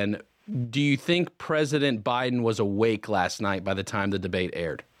time, Ben. Do you think President Biden was awake last night by the time the debate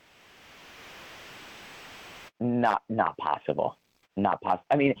aired? Not possible. Not possible.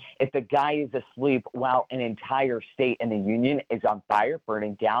 If the guy is asleep while an entire state in the union is on fire,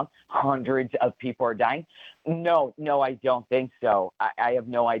 burning down, hundreds of people are dying, no, I don't think so. I have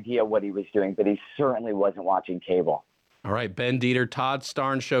no idea what he was doing, but he certainly wasn't watching cable. All right, Ben Deeter, Todd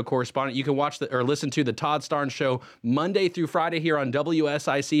Starnes Show Correspondent. You can watch or listen to the Todd Starnes Show Monday through Friday here on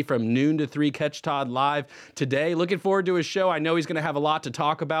WSIC from noon to 3. Catch Todd live today. Looking forward to his show. I know he's going to have a lot to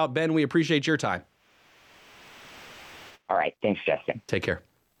talk about. Ben, we appreciate your time. All right. Thanks, Justin. Take care.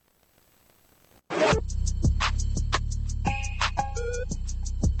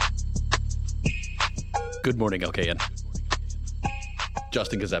 Good morning, LKN.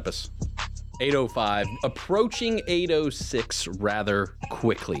 Justin Ckezepis. 8:05, approaching 8:06 rather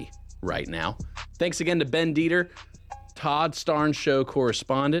quickly right now. Thanks again to Ben Deeter, Todd Starnes Show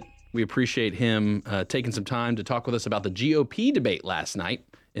Correspondent. We appreciate him taking some time to talk with us about the GOP debate last night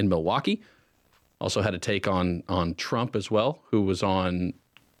in Milwaukee. Also had a take on Trump as well, who was on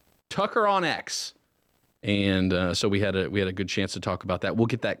Tucker on X. And so we had a good chance to talk about that. We'll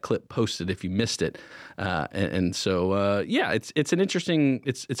get that clip posted if you missed it. So it's an interesting.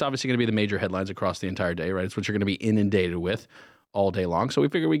 It's obviously going to be the major headlines across the entire day, right? It's what you're going to be inundated with all day long. So we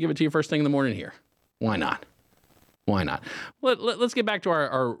figured we'd give it to you first thing in the morning here. Why not? Let's get back to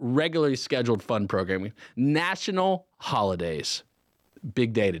our regularly scheduled fun programming. National holidays.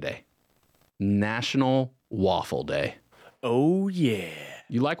 Big day today. National Waffle Day. Oh, yeah.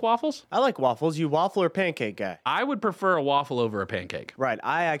 You like waffles? I like waffles. You waffle or pancake guy? I would prefer a waffle over a pancake. Right.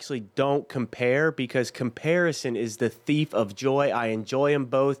 I actually don't compare because comparison is the thief of joy. I enjoy them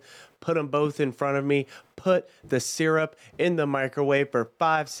both. Put them both in front of me. Put the syrup in the microwave for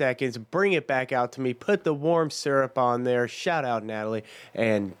 5 seconds. Bring it back out to me. Put the warm syrup on there. Shout out, Natalie.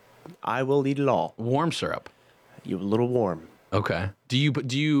 And I will eat it all. Warm syrup. You a little warm. Okay. Do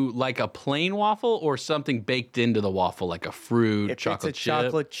you like a plain waffle or something baked into the waffle, like a fruit, chocolate chip? If it's a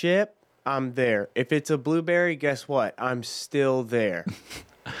chocolate chip, I'm there. If it's a blueberry, guess what? I'm still there.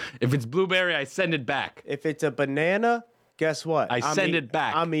 If it's blueberry, I send it back. If it's a banana, guess what? I send it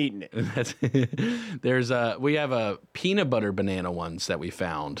back. I'm eating it. We have a peanut butter banana ones that we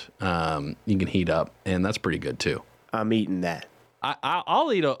found. You can heat up, and that's pretty good too. I'm eating that.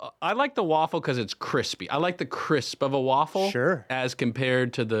 I'll eat I like the waffle because it's crispy. I like the crisp of a waffle, sure, as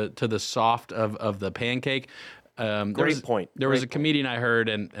compared to the soft of the pancake. Great point. There was a comedian I heard,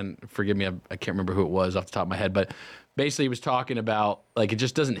 and forgive me, I can't remember who it was off the top of my head, but basically he was talking about like it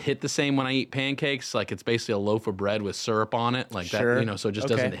just doesn't hit the same when I eat pancakes. Like it's basically a loaf of bread with syrup on it, like sure. that. So it just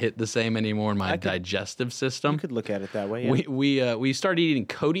doesn't hit the same anymore in my digestive system. You could look at it that way. Yeah. We started eating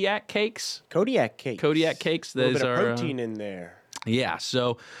Kodiak cakes. Kodiak cakes. Those a little bit are of protein in there. Yeah,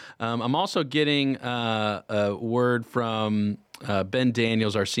 so I'm also getting a word from Ben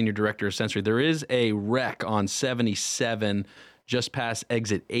Daniels, our senior director of sensory. There is a wreck on 77 just past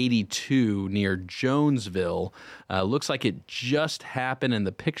exit 82 near Jonesville. Looks like it just happened, and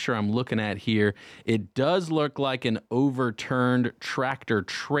the picture I'm looking at here, it does look like an overturned tractor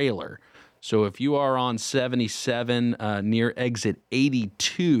trailer. So if you are on 77 near exit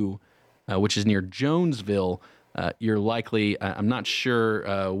 82, which is near Jonesville, you're likely, I'm not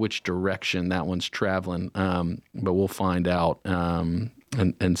sure which direction that one's traveling, but we'll find out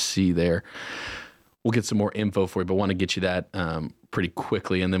and see there. We'll get some more info for you, but want to get you that pretty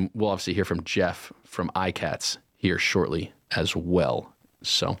quickly. And then we'll obviously hear from Jeff from iCats here shortly as well.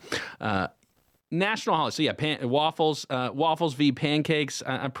 So, national holiday. So yeah, waffles v pancakes.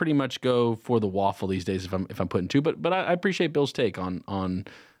 I pretty much go for the waffle these days if I'm putting two. But I appreciate Bill's take on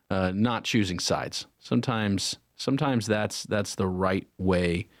not choosing sides. Sometimes that's the right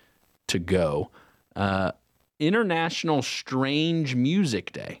way to go. International Strange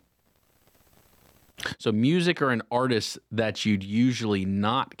Music Day. So music or an artist that you'd usually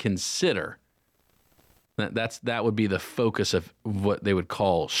not consider. That would be the focus of what they would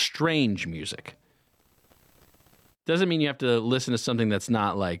call strange music. Doesn't mean you have to listen to something that's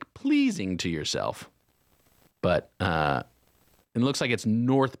not like pleasing to yourself, but it looks like it's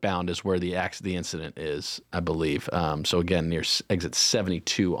northbound is where the incident is, I believe. So again, near exit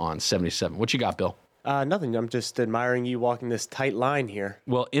 72 on 77. What you got, Bill? Nothing. I'm just admiring you walking this tight line here.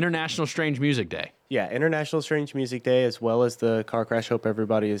 Well, International Strange Music Day. Yeah, International Strange Music Day, as well as the car crash. Hope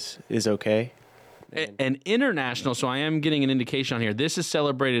everybody is okay. And international, so I am getting an indication on here. This is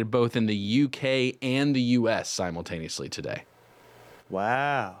celebrated both in the UK and the US simultaneously today.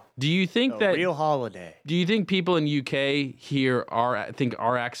 Wow. Do you think that real holiday? Do you think people in UK think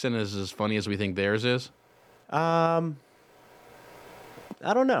our accent is as funny as we think theirs is? I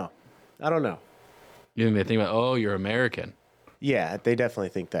don't know. You think they think about, oh, you're American? Yeah, they definitely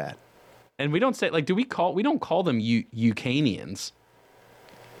think that. And we don't say we don't call them Ukanians.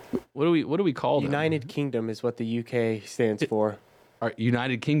 What do we call them? United Kingdom is what the UK stands for. Are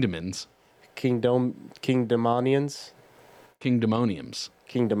United Kingdomans? Kingdomonians? Kingdomoniums.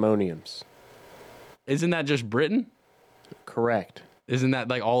 Isn't that just Britain? Correct. Isn't that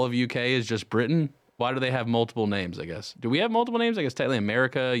like all of UK is just Britain? Why do they have multiple names, I guess? Do we have multiple names? I guess technically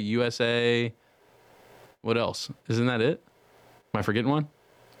America, USA. What else? Isn't that it? Am I forgetting one?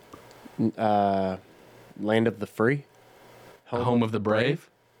 Land of the free? Home of the brave?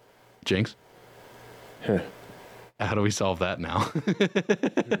 Jinx? How do we solve that now?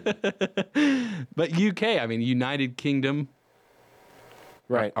 But UK, I mean, United Kingdom.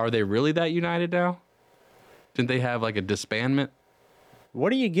 Right. Are they really that united now? Didn't they have like a disbandment?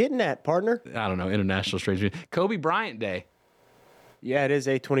 What are you getting at, partner? I don't know. International Strange Music. Kobe Bryant Day. Yeah, it is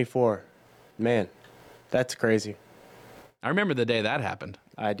 8/24. Man, that's crazy. I remember the day that happened.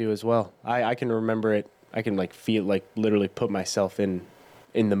 I do as well. I can remember it. I can feel literally put myself in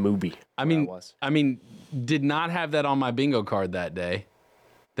the movie. I mean, did not have that on my bingo card that day.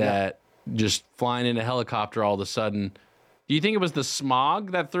 Just flying in a helicopter all of a sudden. Do you think it was the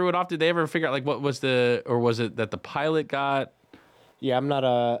smog that threw it off? Did they ever figure out what was or was it that the pilot got? Yeah, I'm not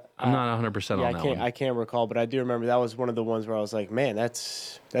 100% on that one. I can't recall, but I do remember that was one of the ones where I was like, man,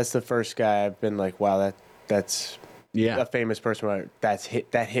 that's the first guy I've been like, wow, that's a famous person where that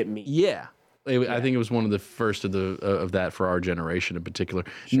hit me. Yeah. I think it was one of the first of that for our generation in particular.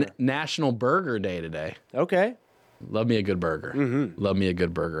 Sure. National Burger Day today. Okay. Love me a good burger. Mm-hmm. Love me a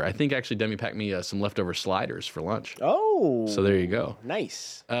good burger. I think actually Demi packed me some leftover sliders for lunch. Oh. So there you go.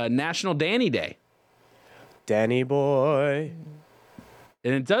 Nice. National Danny Day. Danny boy.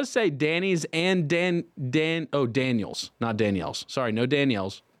 And it does say Danny's and Daniels, not Danielle's. Sorry, no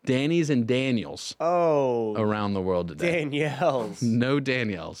Danielle's. Danny's and Daniels. Oh. Around the world today. Danielle's. No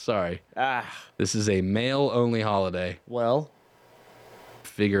Danielle's, sorry. This is a male-only holiday. Well.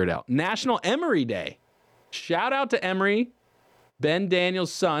 Figure it out. National Emery Day. Shout out to Emery, Ben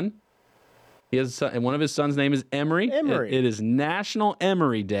Daniels' son. He has a son, and one of his sons' name is Emery. Emery. It is National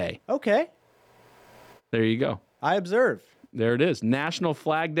Emery Day. Okay. There you go. I observe. There it is. National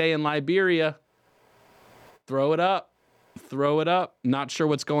Flag Day in Liberia. Throw it up. Throw it up. Not sure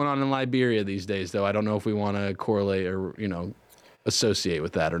what's going on in Liberia these days, though. I don't know if we want to correlate or, associate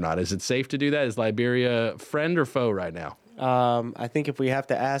with that or not. Is it safe to do that? Is Liberia friend or foe right now? I think if we have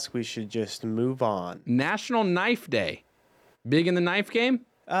to ask, we should just move on. National Knife Day. Big in the knife game?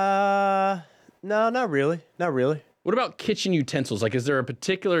 No, not really. Not really. What about kitchen utensils? Like, is there a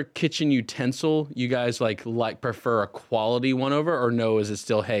particular kitchen utensil you guys like prefer a quality one over, or no? Is it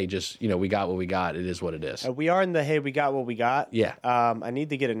still, hey, just we got what we got. It is what it is. We are in the hey, we got what we got. Yeah. I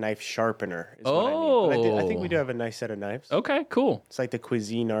need to get a knife sharpener. Is what I need. But I think we do have a nice set of knives. Okay, cool. It's like the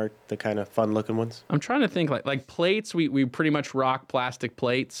Cuisinart, the kind of fun looking ones. I'm trying to think like plates. We pretty much rock plastic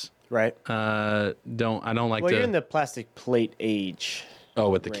plates. Right. I don't like. Well, you're in the plastic plate age. Oh,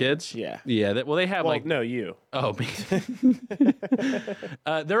 with the kids? Yeah. Yeah. They have no, you. Oh, me.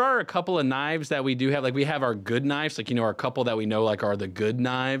 There are a couple of knives that we do have. Like we have our good knives, like, our couple that we know like are the good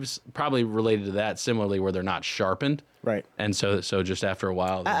knives, probably related to that similarly where they're not sharpened. Right. And so just after a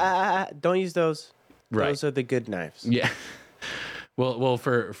while. Don't use those. Right. Those are the good knives. Yeah. Well,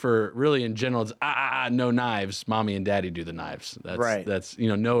 for really in general, it's no knives. Mommy and Daddy do the knives. Right. That's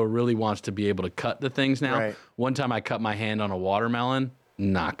Noah really wants to be able to cut the things now. Right. One time I cut my hand on a watermelon.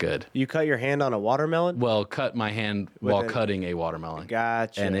 Not good. You cut your hand on a watermelon? Well, cut my hand while cutting a watermelon.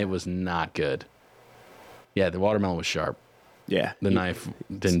 Gotcha. And it was not good. Yeah, the watermelon was sharp. Yeah. The knife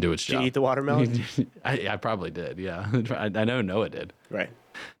didn't do its job. Did you eat the watermelon? I probably did, yeah. I know Noah did. Right.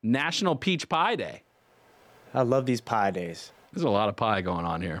 National Peach Pie Day. I love these pie days. There's a lot of pie going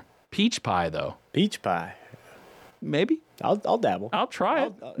on here. Peach pie, though. Peach pie. Maybe. I'll dabble. I'll try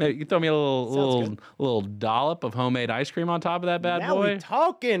it. Maybe you can throw me a little dollop of homemade ice cream on top of that bad now boy. Now we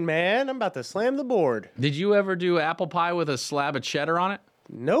talking, man. I'm about to slam the board. Did you ever do apple pie with a slab of cheddar on it?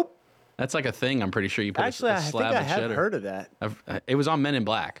 Nope. That's like a thing. I'm pretty sure you put a slab of cheddar. I have heard of that. It was on Men in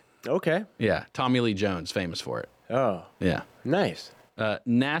Black. Okay. Yeah. Tommy Lee Jones, famous for it. Oh. Yeah. Nice.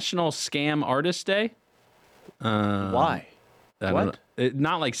 National Scam Artist Day. Why? What?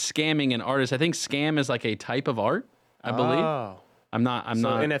 Not like scamming an artist. I think scam is like a type of art, I believe. Oh. I'm not.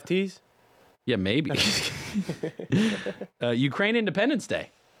 NFTs? Yeah, maybe. Ukraine Independence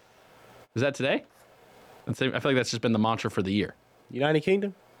Day. Is that today? I feel like that's just been the mantra for the year. United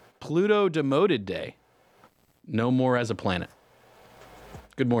Kingdom? Pluto Demoted Day. No more as a planet.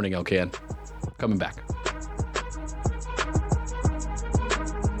 Good morning, LKN. Coming back.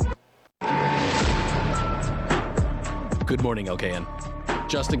 Good morning, LKN.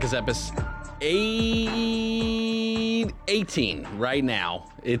 Justin Ckezepis, 8:18 right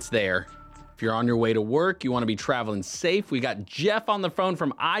now. It's there. If you're on your way to work, you want to be traveling safe. We got Jeff on the phone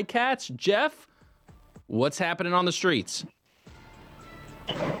from iCats. Jeff, what's happening on the streets?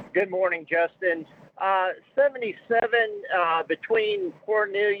 Good morning, Justin. 77 between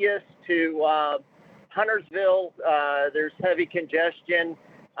Cornelius to Huntersville. There's heavy congestion.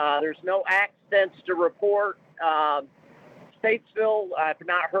 There's no accidents to report. Statesville, I've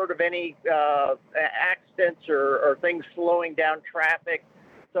not heard of any accidents or things slowing down traffic.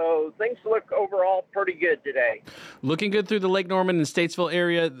 So things look overall pretty good today. Looking good through the Lake Norman and Statesville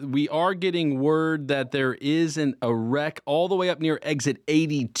area. We are getting word that there is a wreck all the way up near exit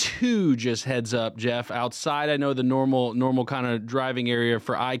 82. Just heads up, Jeff. Outside, I know the normal kind of driving area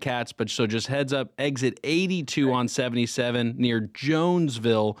for iCats, but so just heads up, exit 82 on 77 near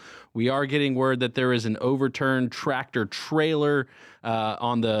Jonesville. We are getting word that there is an overturned tractor trailer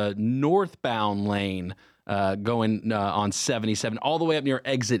on the northbound lane. Going on 77 all the way up near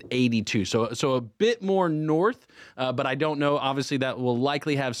exit 82. So a bit more north, but I don't know. Obviously, that will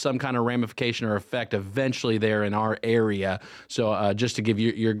likely have some kind of ramification or effect eventually there in our area. So just to give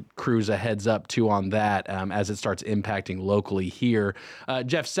your crews a heads up, too, on that as it starts impacting locally here.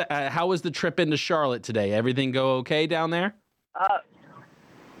 Jeff, how was the trip into Charlotte today? Everything go okay down there?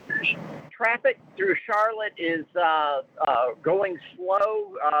 Traffic through Charlotte is going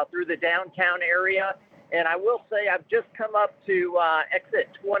slow through the downtown area. And I will say I've just come up to exit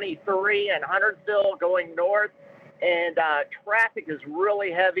 23 in Huntersville going north, and traffic is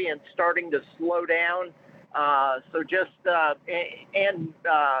really heavy and starting to slow down. So just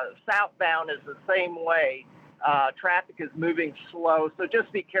southbound is the same way. Traffic is moving slow. So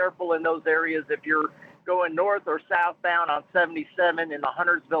just be careful in those areas if you're going north or southbound on 77 in the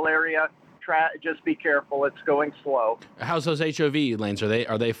Huntersville area. Just be careful. It's going slow. How's those HOV lanes?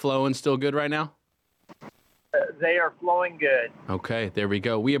 Are they flowing still good right now? They are flowing good. Okay, there we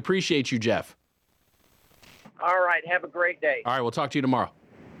go. We appreciate you, Jeff. All right, have a great day. All right, we'll talk to you tomorrow.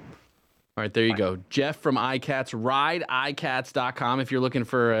 All right, there you go. Jeff from iCats, rideicats.com if you're looking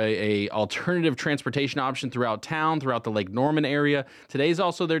for a alternative transportation option throughout town, throughout the Lake Norman area. Today's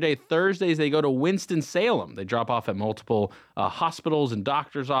also their day. Thursdays, they go to Winston-Salem. They drop off at multiple hospitals and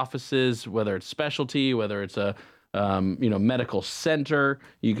doctor's offices, whether it's specialty, whether it's a medical center.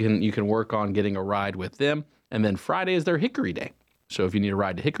 You can work on getting a ride with them. And then Friday is their Hickory Day. So if you need a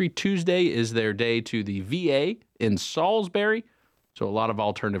ride to Hickory, Tuesday is their day to the VA in Salisbury. So a lot of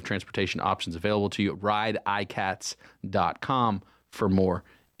alternative transportation options available to you at rideicats.com for more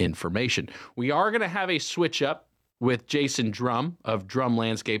information. We are going to have a switch up with Jason Drum of Drum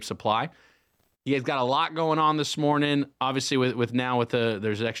Landscape Supply. He has got a lot going on this morning. Obviously,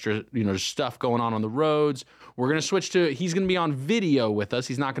 there's extra stuff going on the roads. We're going to switch to, he's going to be on video with us.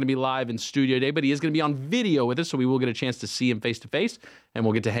 He's not going to be live in studio today, but he is going to be on video with us, so we will get a chance to see him face to face, and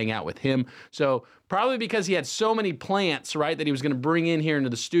we'll get to hang out with him. So probably because he had so many plants, right, that he was going to bring in here into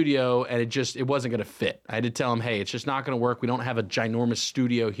the studio, and it wasn't going to fit. I had to tell him, hey, it's just not going to work. We don't have a ginormous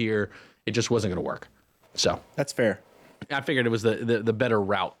studio here. It just wasn't going to work. So that's fair. I figured it was the better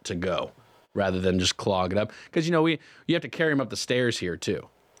route to go, rather than just clog it up. Because, you have to carry him up the stairs here, too.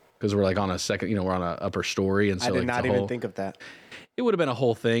 Because we're like on a second, we're on an upper story. And so I did not even think of that. It would have been a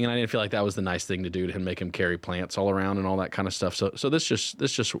whole thing. And I didn't feel like that was the nice thing to do to make him carry plants all around and all that kind of stuff. So this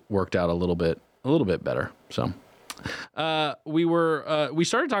just worked out a little bit better. So we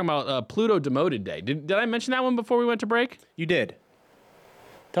started talking about Pluto Demoted Day. Did I mention that one before we went to break? You did.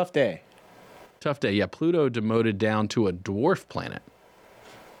 Tough day. Yeah. Pluto demoted down to a dwarf planet.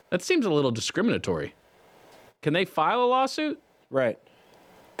 That seems a little discriminatory. Can they file a lawsuit? Right.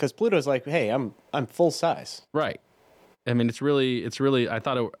 Because Pluto's like, hey, I'm full size. Right. I mean, it's really.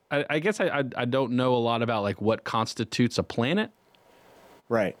 I guess I don't know a lot about like what constitutes a planet.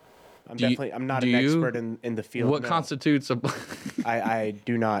 Right. I'm not an expert in the field. What constitutes a? I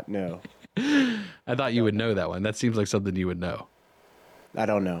do not know. I thought you would know that one. That seems like something you would know. I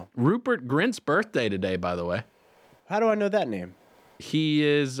don't know. Rupert Grint's birthday today, by the way. How do I know that name? He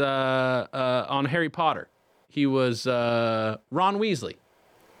is on Harry Potter. He was Ron Weasley.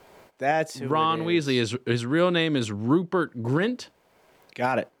 That's who Ron Weasley. His real name is Rupert Grint.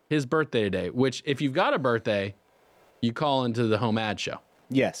 Got it. His birthday today, which if you've got a birthday, you call into the Home Ad Show.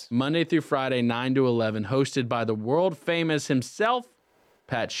 Yes. Monday through Friday, 9 to 11, hosted by the world famous himself,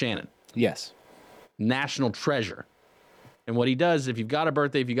 Pat Shannon. Yes. National treasure. And what he does, if you've got a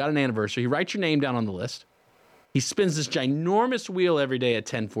birthday, if you've got an anniversary, he writes your name down on the list. He spins this ginormous wheel every day at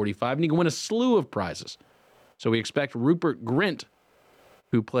 10:45, and you can win a slew of prizes. So we expect Rupert Grint,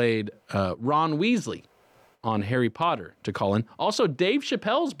 who played Ron Weasley on Harry Potter, to call in. Also, Dave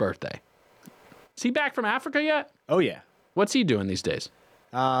Chappelle's birthday. Is he back from Africa yet? Oh, yeah. What's he doing these days?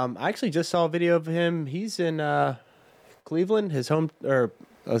 I actually just saw a video of him. He's in Cleveland, his home, or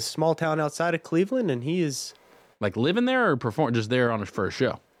a small town outside of Cleveland, and he is... Like living there or just there on his first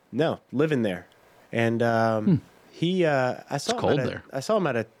show? No, living there. And I saw him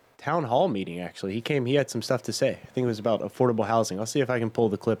at a town hall meeting, actually. He had some stuff to say. I think it was about affordable housing. I'll see if I can pull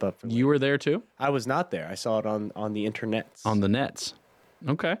the clip up. You were there too? I was not there. I saw it on the internets. On the nets.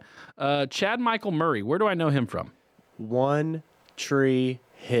 Okay. Chad Michael Murray, where do I know him from? One Tree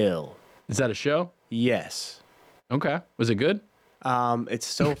Hill. Is that a show? Yes. Okay. Was it good? It's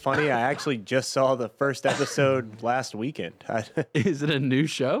so funny. I actually just saw the first episode last weekend. Is it a new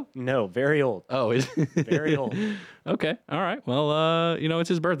show? No, very old. Oh, is it? Very old. Okay. All right. Well, it's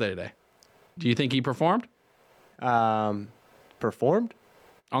his birthday today. Do you think he performed? Performed?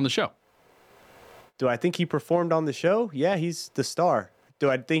 On the show. Do I think he performed on the show? Yeah, he's the star.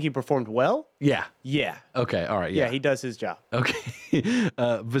 Do I think he performed well? Yeah. Yeah. Okay. All right. Yeah, he does his job. Okay.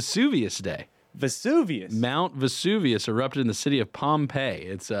 Vesuvius Day. Vesuvius. Mount Vesuvius erupted in the city of Pompeii.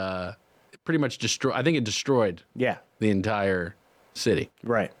 It's pretty much destroyed. I think it destroyed the entire city.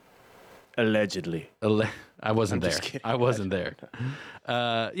 Right. Allegedly. I wasn't there. I wasn't there.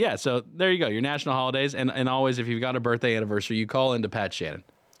 So there you go. Your national holidays. And always, if you've got a birthday anniversary, you call into Pat Shannon.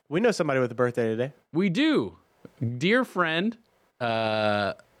 We know somebody with a birthday today. We do. Dear friend,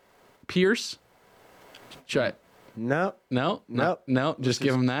 Pierce. No. Just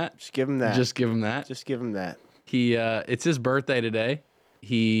give him that. Just give him that. Just give him that. Just give him that. He, it's his birthday today.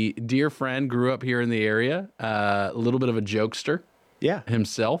 Dear friend, grew up here in the area. A little bit of a jokester. Yeah.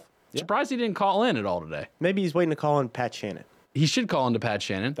 Himself. Yeah. Surprised he didn't call in at all today. Maybe he's waiting to call in Pat Shannon. He should call into Pat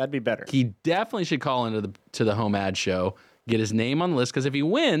Shannon. That'd be better. He definitely should call into the home ad show, get his name on the list, because if he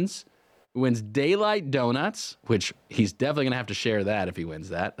wins Daylight Donuts, which he's definitely going to have to share that if he wins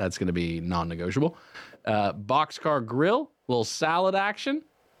that. That's going to be non-negotiable. Boxcar Grill, little salad action,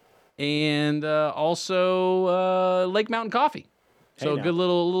 and also Lake Mountain Coffee. So a good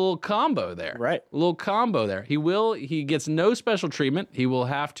little combo there. Right. A little combo there. He gets no special treatment. He will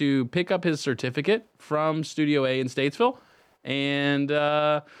have to pick up his certificate from Studio A in Statesville and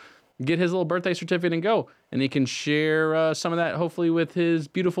get his little birthday certificate and go. And he can share some of that, hopefully, with his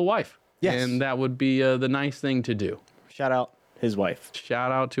beautiful wife. Yes. And that would be the nice thing to do. Shout out his wife.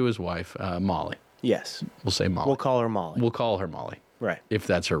 Shout out to his wife, Molly. Yes. We'll say Molly. We'll call her Molly. We'll call her Molly. Right. If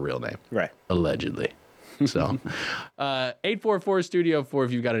that's her real name. Right. Allegedly. So, 844-STUDIO-4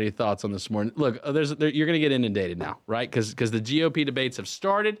 if you've got any thoughts on this morning. Look, you're going to get inundated now, right? Because the GOP debates have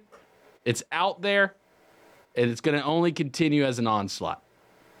started. It's out there. And it's going to only continue as an onslaught.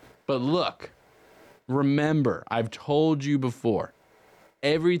 But look, remember, I've told you before,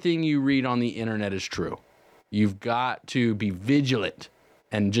 everything you read on the internet is true. You've got to be vigilant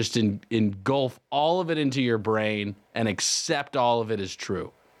and just engulf all of it into your brain and accept all of it as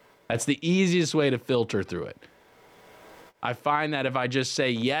true. That's the easiest way to filter through it. I find that if I just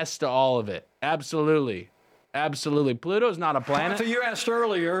say yes to all of it, absolutely. Pluto's not a planet. Martha, you asked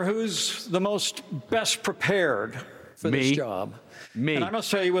earlier who's the most best prepared for this job. Me. And I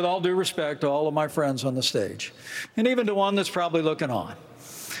must tell you, with all due respect to all of my friends on the stage, and even to one that's probably looking on,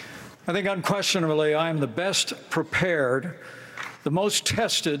 I think unquestionably I am the best prepared, the most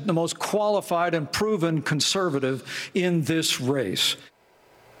tested, the most qualified and proven conservative in this race.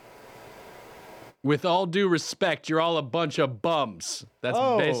 With all due respect, you're all a bunch of bums. That's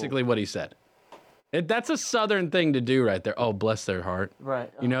basically what he said. That's a Southern thing to do right there. Oh, bless their heart.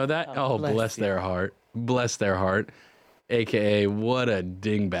 Right. You know that? Oh, bless their heart. Bless their heart. AKA, what a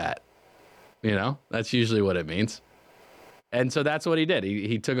dingbat. You know, that's usually what it means. And so that's what he did.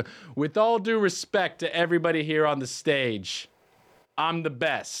 He took, with all due respect to everybody here on the stage, I'm the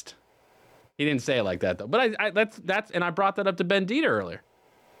best. He didn't say it like that, though. But and I brought that up to Ben Deeter earlier.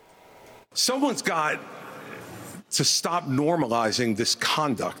 Someone's got to stop normalizing this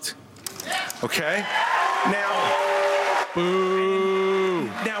conduct. Okay? Now, boo.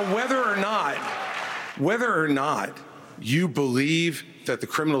 Now, whether or not you believe that the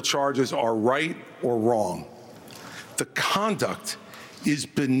criminal charges are right or wrong, the conduct is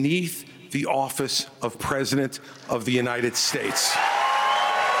beneath the office of President of the United States.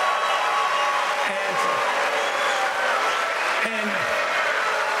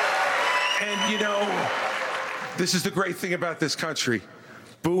 And you know, this is the great thing about this country.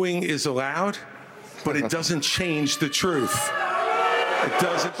 Booing is allowed, but it doesn't change the truth. It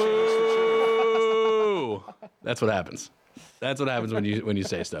doesn't change the truth. That's what happens. That's what happens when you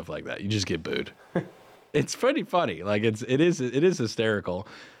say stuff like that. You just get booed. It's pretty funny. Like it is hysterical.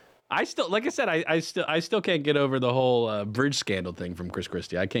 I still, like I said, I still can't get over the whole bridge scandal thing from Chris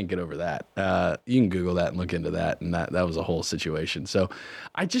Christie. I can't get over that. You can Google that and look into that, and that was a whole situation. So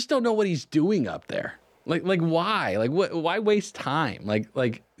I just don't know what he's doing up there. Like why? Like what? Why waste time?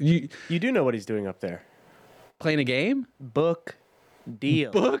 Like you do know what he's doing up there. Playing a game? Book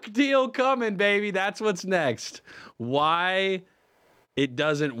deal. Book deal coming, baby. That's what's next. Why it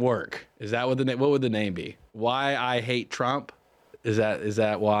doesn't work? Is that what would the name be? Why I hate Trump? Is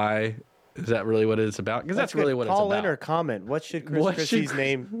that why? Is that really what it's about? Because that's really what it's about. Call in or comment. What should Chris Christie's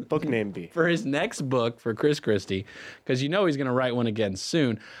book name be? For his next book for Chris Christie, because you know he's going to write one again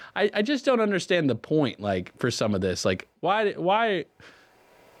soon. I just don't understand the point, like, for some of this. Like, why,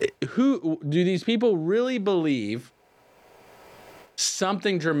 who, do these people really believe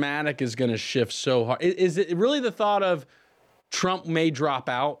something dramatic is going to shift so hard? Is it really the thought of Trump may drop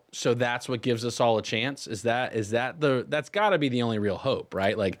out, so that's what gives us all a chance? That's got to be the only real hope,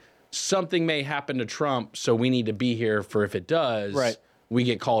 right? Like, something may happen to Trump, so we need to be here for if it does, right, we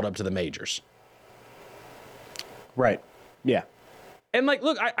get called up to the majors. Right. Yeah. And like,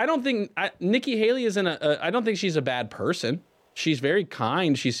 look, I don't think Nikki Haley isn't I don't think she's a bad person. She's very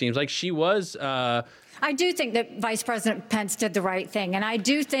kind. She seems like she was. I do think that Vice President Pence did the right thing, and I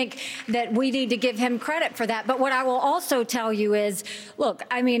do think that we need to give him credit for that. But what I will also tell you is, look,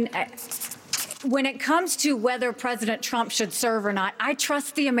 I mean, when it comes to whether President Trump should serve or not, I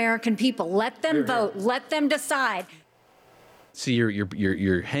trust the American people. Let them vote. Let them decide. See,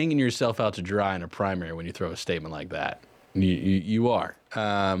 you're hanging yourself out to dry in a primary when you throw a statement like that. You are.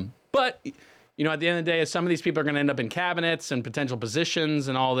 But, you know, at the end of the day, some of these people are going to end up in cabinets and potential positions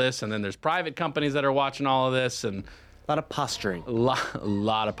and all this. And then there's private companies that are watching all of this. And a lot of posturing. A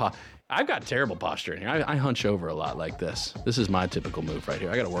lot of I've got terrible posturing. I hunch over a lot like this. This is my typical move right here.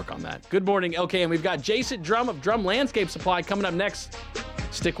 I got to work on that. Good morning, LKN. We've got Jason Drum of Drum Landscape Supply coming up next.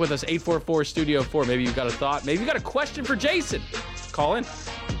 Stick with us, 844-STUDIO-4. Maybe you've got a thought. Maybe you've got a question for Jason. Call in.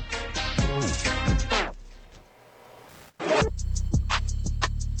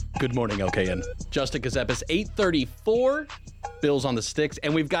 Good morning, LKN. Justin Ckezepis, 834. Bills on the sticks.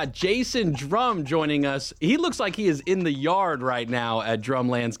 And we've got Jason Drum joining us. He looks like he is in the yard right now at Drum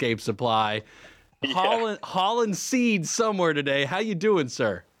Landscape Supply. Yeah. Hauling seeds somewhere today. How you doing,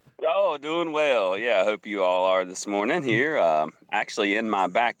 sir? Oh, doing well. Yeah, I hope you all are this morning here. Actually in my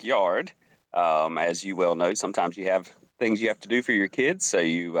backyard. As you well know, sometimes you have things you have to do for your kids, so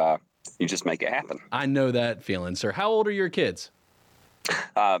you just make it happen. I know that feeling, sir. How old are your kids?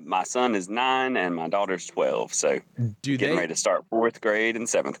 My son is 9 and my daughter's 12, so getting ready to start 4th grade and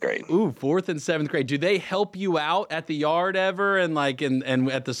 7th grade. Ooh, 4th and 7th grade. Do they help you out at the yard ever and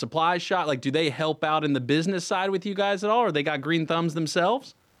and at the supply shop? Like, do they help out in the business side with you guys at all, or they got green thumbs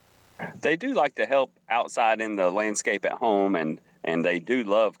themselves? They do like to help outside in the landscape at home, and they do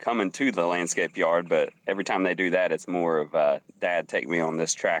love coming to the landscape yard, but every time they do that, it's more of Dad, take me on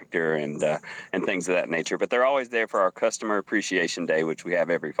this tractor and things of that nature. But they're always there for our Customer Appreciation Day, which we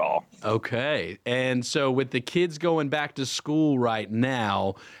have every fall. Okay. And so with the kids going back to school right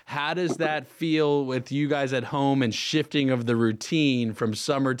now, how does that feel with you guys at home and shifting of the routine from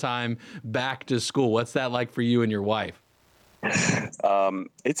summertime back to school? What's that like for you and your wife?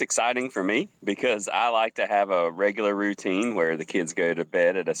 It's exciting for me because I like to have a regular routine where the kids go to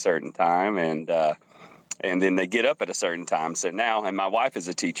bed at a certain time and then they get up at a certain time. So now, and my wife is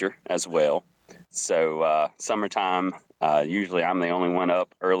a teacher as well. So summertime, usually I'm the only one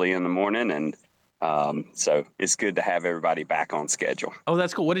up early in the morning. And so it's good to have everybody back on schedule. Oh,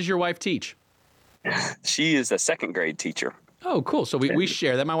 that's cool. What does your wife teach? She is a 2nd grade teacher. Oh, cool. So we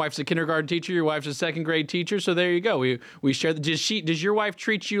share that. My wife's a kindergarten teacher. Your wife's a 2nd grade teacher. So there you go. We share. Does your wife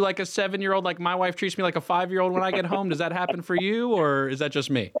treat you like a 7-year-old, like my wife treats me like a 5-year-old when I get home? Does that happen for you, or is that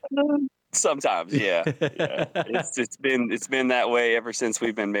just me? Sometimes, yeah. It's been that way ever since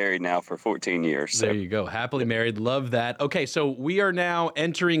we've been married now for 14 years. So. There you go. Happily married. Love that. Okay, so we are now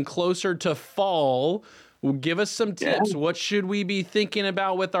entering closer to fall. Give us some tips. Yeah. What should we be thinking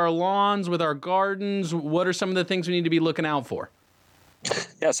about with our lawns, with our gardens? What are some of the things we need to be looking out for?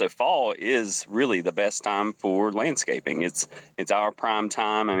 Yeah, so fall is really the best time for landscaping. It's our prime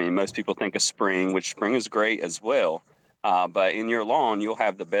time. I mean, most people think of spring, which spring is great as well. But in your lawn, you'll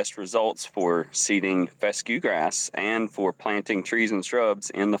have the best results for seeding fescue grass and for planting trees and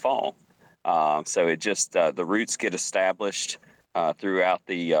shrubs in the fall. So it just the roots get established throughout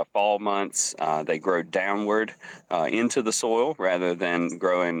the fall months. They grow downward into the soil rather than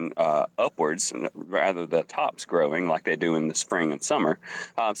growing upwards, rather the tops growing like they do in the spring and summer.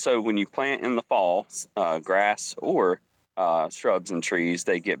 So when you plant in the fall, grass or shrubs and trees,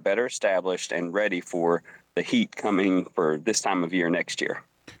 they get better established and ready for the heat coming for this time of year next year.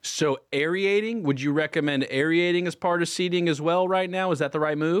 So aerating, would you recommend aerating as part of seeding as well right now? Is that the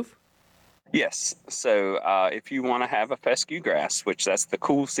right move? Yes. So if you want to have a fescue grass, which that's the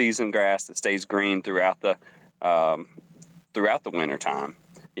cool season grass that stays green throughout the winter time.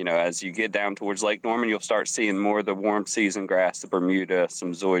 You know, as you get down towards Lake Norman, you'll start seeing more of the warm season grass, the Bermuda,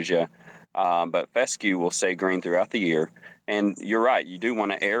 some zoysia. But fescue will stay green throughout the year. And you're right, you do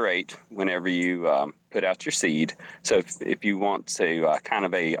want to aerate whenever you put out your seed. So if you want to kind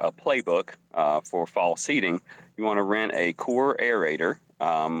of a playbook for fall seeding, you want to rent a core aerator.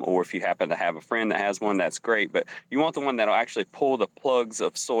 Or if you happen to have a friend that has one, that's great. But you want the one that will actually pull the plugs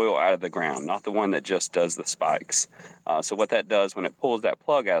of soil out of the ground, not the one that just does the spikes. So what that does when it pulls that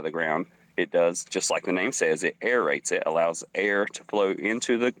plug out of the ground, it does, just like the name says, it aerates. It allows air to flow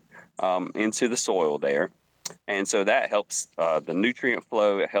into the soil there. And so that helps the nutrient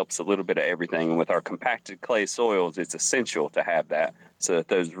flow. It helps a little bit of everything. And with our compacted clay soils, it's essential to have that so that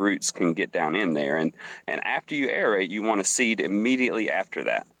those roots can get down in there. And after you aerate, you want to seed immediately after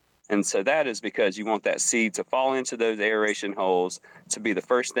that. And so that is because you want that seed to fall into those aeration holes to be the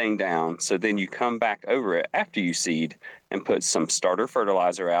first thing down. So then you come back over it after you seed and put some starter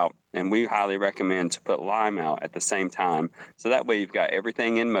fertilizer out. And we highly recommend to put lime out at the same time. So that way you've got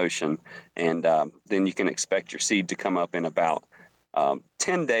everything in motion. And then you can expect your seed to come up in about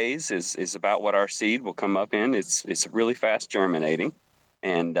 10 days is about what our seed will come up in. It's really fast germinating,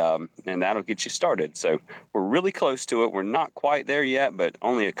 and that'll get you started. So we're really close to it. We're not quite there yet, but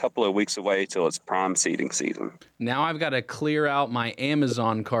only a couple of weeks away till it's prime seeding season. Now I've got to clear out my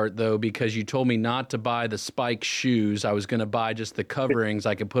Amazon cart, though, because you told me not to buy the spike shoes. I was going to buy just the coverings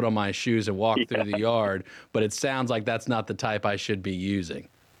I could put on my shoes and walk through the yard, but it sounds like that's not the type I should be using.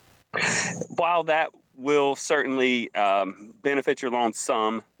 While that will certainly benefit your lawn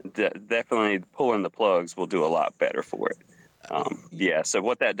some, definitely pulling the plugs will do a lot better for it. So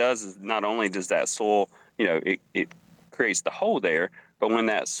what that does is not only does that soil, it creates the hole there, but when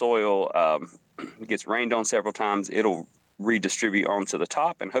that soil gets rained on several times, it'll redistribute onto the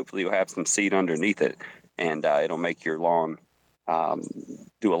top, and hopefully you'll have some seed underneath it, and it'll make your lawn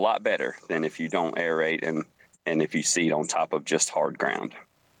do a lot better than if you don't aerate and if you seed on top of just hard ground.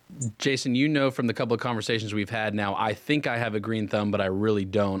 Jason, from the couple of conversations we've had now, I think I have a green thumb, but I really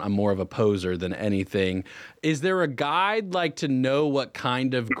don't. I'm more of a poser than anything. Is there a guide, to know what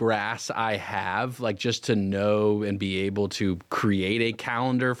kind of grass I have, just to know and be able to create a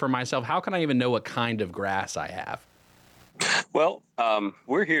calendar for myself? How can I even know what kind of grass I have? Well,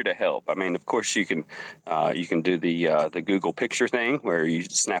 we're here to help. I mean, of course, you can do the Google picture thing where you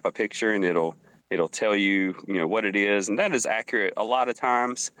snap a picture and it'll tell you, what it is, and that is accurate a lot of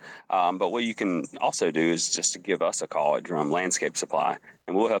times. But what you can also do is just to give us a call at Drum Landscape Supply,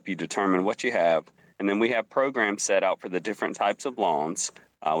 and we'll help you determine what you have. And then we have programs set out for the different types of lawns.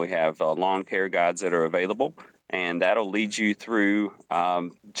 We have lawn care guides that are available, and that'll lead you through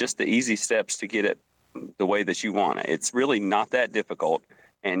just the easy steps to get it the way that you want it. It's really not that difficult.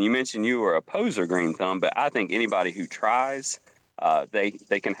 And you mentioned you were a poser green thumb, but I think anybody who tries, they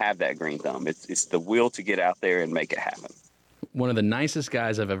can have that green thumb. It's the will to get out there and make it happen. One of the nicest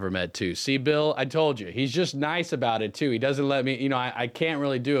guys I've ever met, too. See, Bill, I told you, he's just nice about it, too. He doesn't let me, I can't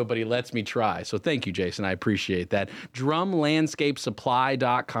really do it, but he lets me try. So thank you, Jason. I appreciate that.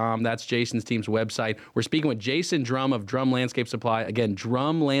 DrumLandscapeSupply.com. That's Jason's team's website. We're speaking with Jason Drum of Drum Landscape Supply. Again,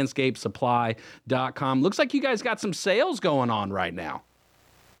 DrumLandscapeSupply.com. Looks like you guys got some sales going on right now.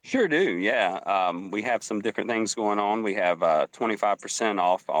 Sure do, yeah. We have some different things going on. We have 25%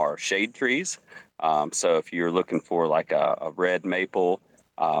 off our shade trees. So if you're looking for a red maple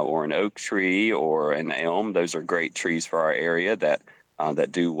or an oak tree or an elm, those are great trees for our area that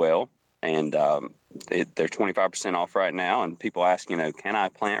do well. And they're 25% off right now. And people ask, can I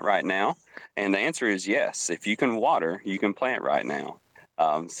plant right now? And the answer is yes. If you can water, you can plant right now.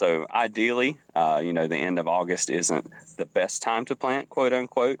 So ideally, the end of August isn't the best time to plant, quote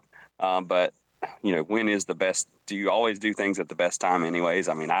unquote. But, when is the best? Do you always do things at the best time anyways?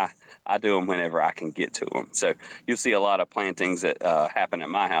 I mean, I do them whenever I can get to them. So you'll see a lot of plantings that happen at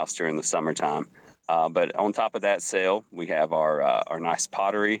my house during the summertime. But on top of that sale, we have our nice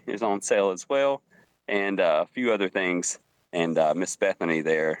pottery is on sale as well, and a few other things. And Miss Bethany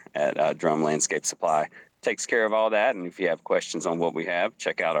there at Drum Landscape Supply takes care of all that. And if you have questions on what we have,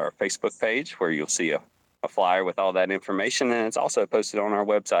 check out our Facebook page where you'll see a flyer with all that information. And it's also posted on our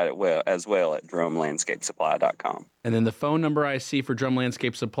website as well at drumlandscapesupply.com. And then the phone number I see for Drum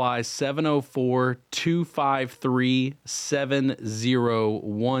Landscape Supply is 704-253-7010.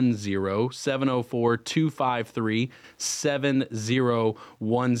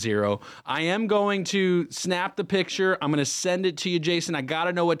 704-253-7010. I am going to snap the picture. I'm going to send it to you, Jason. I got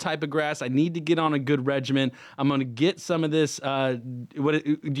to know what type of grass. I need to get on a good regimen. I'm going to get some of this. Do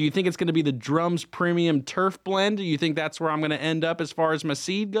you think it's going to be the Drums Premium Turf Blend? Do you think that's where I'm going to end up as far as my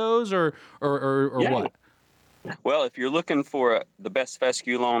seed goes, or what? Well, if you're looking for the best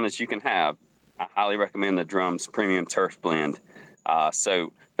fescue lawn that you can have, I highly recommend the Drums Premium Turf Blend.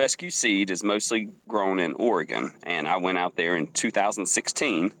 So fescue seed is mostly grown in Oregon, and I went out there in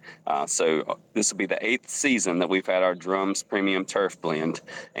 2016. So this will be the 8th season that we've had our Drums Premium Turf Blend.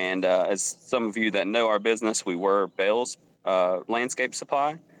 And as some of you that know our business, we were Bell's Landscape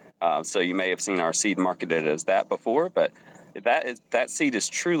Supply. So you may have seen our seed marketed as that before, but that seed is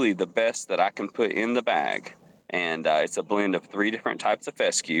truly the best that I can put in the bag. And it's a blend of 3 different types of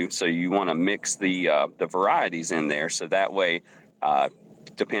fescue. So you want to mix the varieties in there. So that way,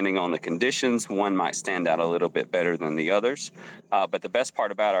 depending on the conditions, one might stand out a little bit better than the others. But the best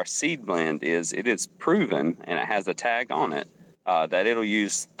part about our seed blend is it is proven, and it has a tag on it, that it'll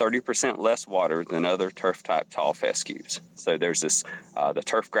use 30% less water than other turf-type tall fescues. So there's this, the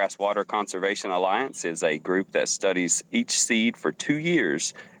Turfgrass Water Conservation Alliance is a group that studies each seed for 2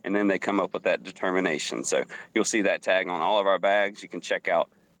 years, and then they come up with that determination. So you'll see that tag on all of our bags. You can check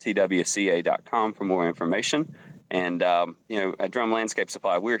out twca.com for more information. And, at Drum Landscape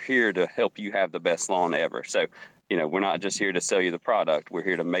Supply, we're here to help you have the best lawn ever. So we're not just here to sell you the product. We're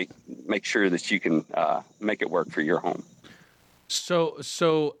here to make sure that you can make it work for your home.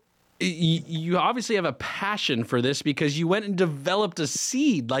 So you obviously have a passion for this because you went and developed a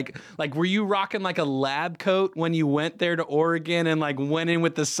seed. Like were you rocking like a lab coat when you went there to Oregon and like went in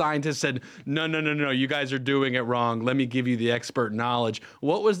with the scientists, said, no, you guys are doing it wrong. Let me give you the expert knowledge.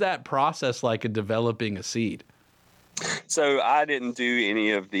 What was that process like in developing a seed? So I didn't do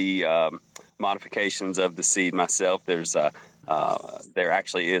any of the modifications of the seed myself. There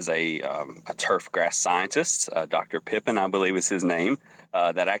actually is a turf grass scientist, Dr. Pippin, I believe is his name,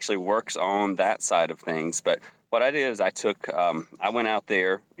 that actually works on that side of things. But what I did is I went out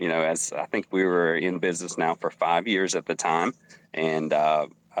there, as I think we were in business now for 5 years at the time. And I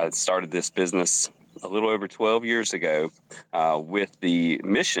started this business a little over 12 years ago with the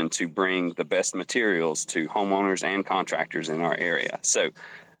mission to bring the best materials to homeowners and contractors in our area. So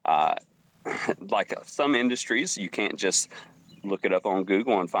like some industries, you can't just look it up on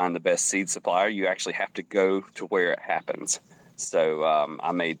Google and find the best seed supplier. You actually have to go to where it happens. So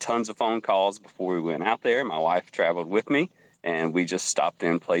I made tons of phone calls before we went out there. My wife traveled with me, and we just stopped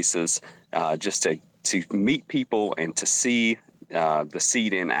in places just to meet people and to see the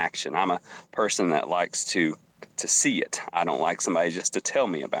seed in action. I'm a person that likes to see it. I don't like somebody just to tell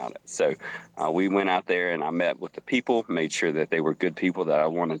me about it. So we went out there and I met with the people, made sure that they were good people that I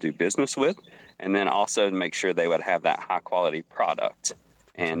want to do business with, and then also to make sure they would have that high quality product.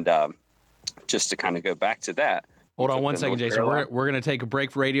 And just to kind of go back to that. Hold on one second, Jason. We're going to take a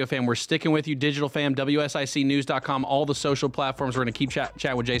break for Radio Fam. We're sticking with you, Digital Fam, WSICnews.com, all the social platforms. We're going to keep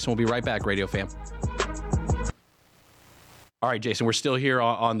chatting with Jason. We'll be right back, Radio Fam. All right, Jason, we're still here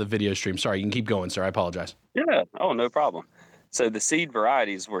on the video stream. Sorry, you can keep going, sir. I apologize. Yeah. Oh, no problem. So the seed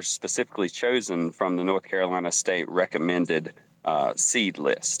varieties were specifically chosen from the North Carolina State recommended seed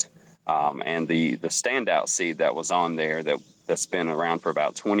list. And the standout seed that was on there that's been around for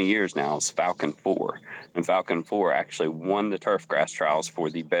about 20 years now is Falcon 4. And Falcon 4 actually won the turfgrass trials for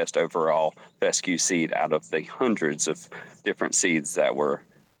the best overall fescue seed out of the hundreds of different seeds that were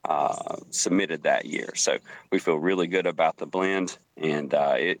submitted that year. So we feel really good about the blend. And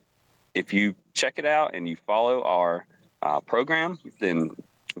if you check it out and you follow our program, then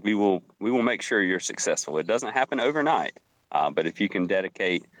we will make sure you're successful. It doesn't happen overnight, but if you can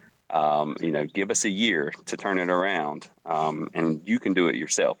dedicate give us a year to turn it around, and you can do it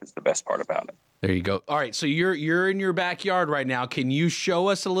yourself. It's the best part about it. There you go. All right, so you're in your backyard right now. Can you show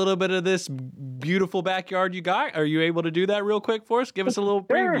us a little bit of this beautiful backyard you got? Are you able to do that real quick for us? Give us a little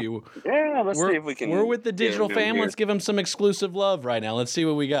preview. Yeah, let's see if we can. We're with the Digital Fam. Let's give them some exclusive love right now. Let's see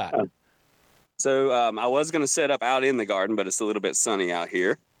what we got. So I was going to set up out in the garden, but it's a little bit sunny out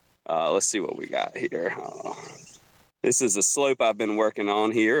here. Let's see what we got here. This is a slope I've been working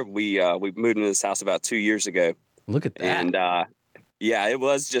on here. We moved into this house about 2 years ago. Look at that. And yeah, it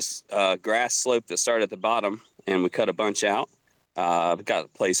was just a grass slope that started at the bottom, and we cut a bunch out. I've got a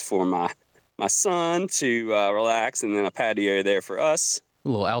place for my son to relax, and then a patio there for us. A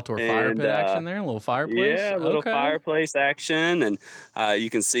little outdoor fire pit action there, a little fireplace. Yeah, a little fireplace action, and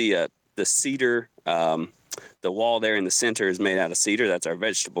you can see the cedar. The wall there in the center is made out of cedar. That's our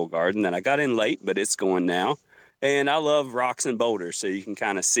vegetable garden that I got in late, but it's going now. And I love rocks and boulders, so you can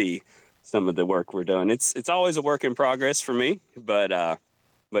kind of see some of the work we're doing. It's always a work in progress for me, but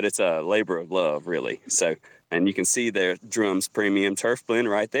it's a labor of love, really. So, and you can see the Drums Premium Turf Blend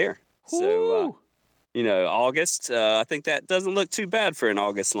right there. Ooh. So, August, I think that doesn't look too bad for an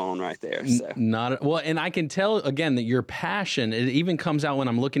August lawn right there. So. And I can tell, again, that your passion, it even comes out when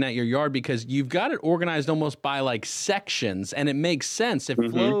I'm looking at your yard, because you've got it organized almost by like sections, and it makes sense. It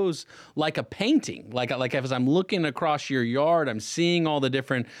flows like a painting. Like as I'm looking across your yard, I'm seeing all the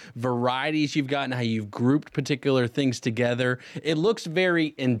different varieties you've got and how you've grouped particular things together. It looks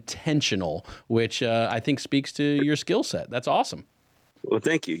very intentional, which I think speaks to your skill set. That's awesome. Well,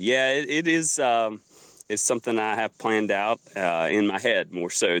 thank you. Yeah, it is. It's something I have planned out in my head more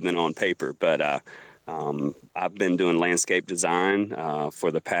so than on paper. But I've been doing landscape design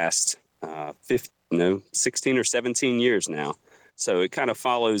for the past 16 or 17 years now. So it kind of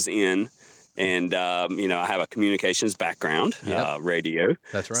follows in. And, I have a communications background, radio.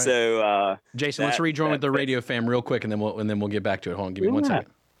 That's right. So, Jason, let's rejoin with the Radio Fam real quick, and then we'll get back to it. Hold on, give me 1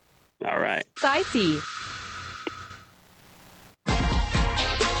 second. All right. Ckezepis.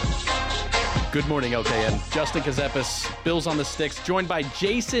 Good morning, LKN. Justin Ckezepis, Bills on the Sticks, joined by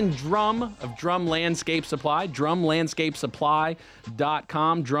Jason Drum of Drum Landscape Supply,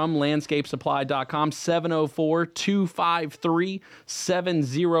 drumlandscapesupply.com, drumlandscapesupply.com, 704-253-7010,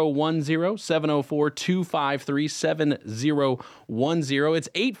 704-253-7010. It's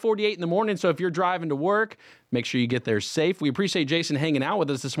 8:48 in the morning, so if you're driving to work, Make sure you get there safe. We appreciate Jason hanging out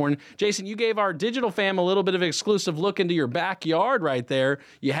with us this morning. Jason, you gave our digital fam a little bit of exclusive look into your backyard right there.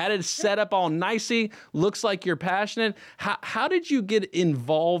 You had it set up all nicey. Looks like you're passionate. How did you get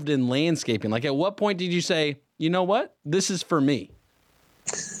involved in landscaping? Like, at what point did you say, you know what, this is for me?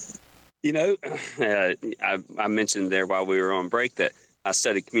 You know, I mentioned there while we were on break that I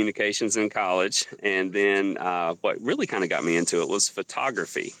studied communications in college, and then what really kind of got me into it was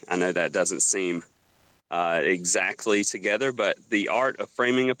photography. I know that doesn't seem exactly together, but the art of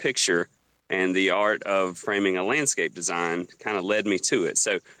framing a picture and the art of framing a landscape design kind of led me to it.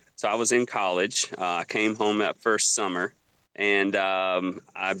 So I was in college. I came home that first summer, and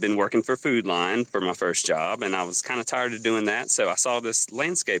I've been working for Food Line for my first job, and I was kind of tired of doing that. So I saw this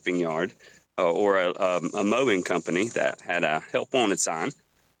landscaping yard or a mowing company that had a help wanted sign.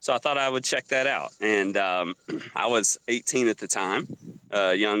 So I thought I would check that out. And I was 18 at the time,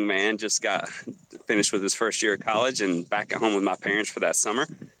 a young man, just got finished with his first year of college and back at home with my parents for that summer.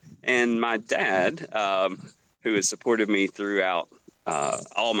 And my dad, who has supported me throughout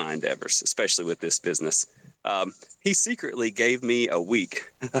all my endeavors, especially with this business, he secretly gave me a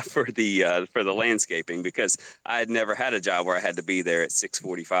week for the landscaping, because I had never had a job where I had to be there at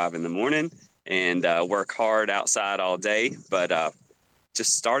 6:45 in the morning and work hard outside all day. But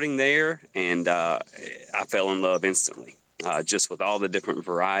just starting there, and I fell in love instantly, just with all the different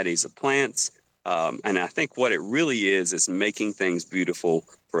varieties of plants. And I think what it really is making things beautiful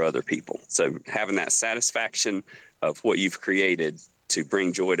for other people. So having that satisfaction of what you've created to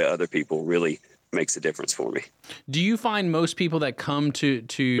bring joy to other people really makes a difference for me. Do you find most people that come to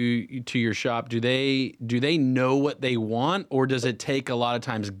your shop, do they know what they want, or does it take a lot of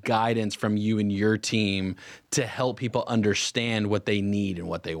times guidance from you and your team to help people understand what they need and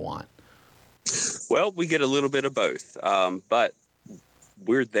what they want? Well, we get a little bit of both, but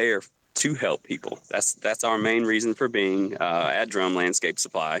we're there to help people. That's our main reason for being at Drum Landscape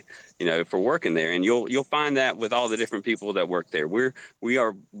Supply, for working there. And you'll find that with all the different people that work there. We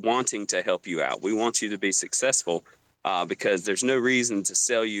are wanting to help you out. We want you to be successful because there's no reason to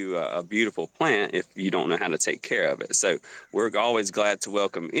sell you a beautiful plant if you don't know how to take care of it. So we're always glad to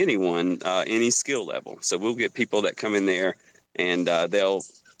welcome anyone, any skill level. So we'll get people that come in there and they'll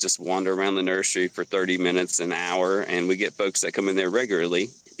just wander around the nursery for 30 minutes, an hour, and we get folks that come in there regularly,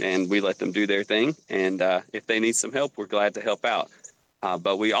 and we let them do their thing. And if they need some help, we're glad to help out.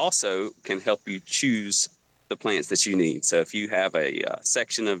 But we also can help you choose the plants that you need. So if you have a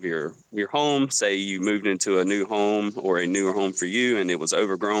section of your home, say you moved into a new home or a newer home for you and it was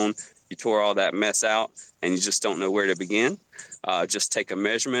overgrown, you tore all that mess out and you just don't know where to begin, just take a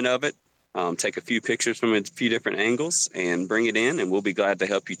measurement of it, take a few pictures from a few different angles and bring it in, and we'll be glad to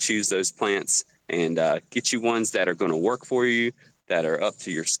help you choose those plants and get you ones that are going to work for you, that are up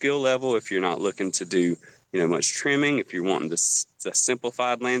to your skill level. If you're not looking to do much trimming, if you're wanting this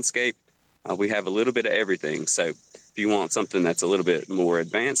simplified landscape, we have a little bit of everything. So if you want something that's a little bit more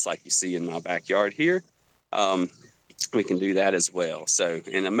advanced, like you see in my backyard here, we can do that as well. So,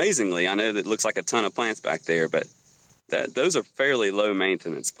 and amazingly, I know that it looks like a ton of plants back there, but those are fairly low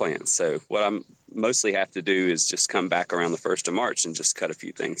maintenance plants. So what I mostly have to do is just come back around the 1st of March and just cut a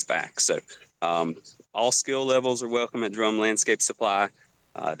few things back. So all skill levels are welcome at Drum Landscape Supply.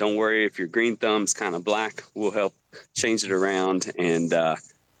 Don't worry if your green thumb's kind of black, we'll help change it around and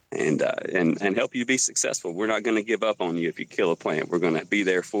help you be successful. We're not going to give up on you if you kill a plant. We're going to be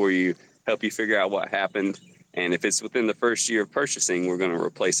there for you, help you figure out what happened. And if it's within the first year of purchasing, we're going to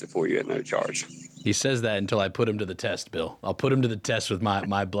replace it for you at no charge. He says that until I put him to the test, Bill. I'll put him to the test with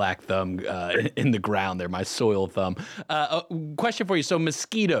my black thumb in the ground there, my soil thumb. Question for you. So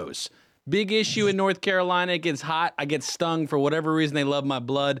mosquitoes, big issue in North Carolina. It gets hot. I get stung for whatever reason. They love my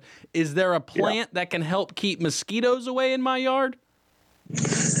blood. Is there a plant that can help keep mosquitoes away in my yard?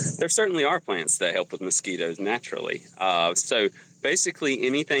 There certainly are plants that help with mosquitoes naturally. So basically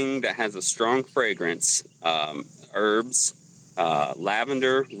anything that has a strong fragrance, herbs,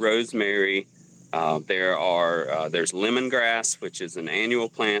 lavender, rosemary. There's lemongrass, which is an annual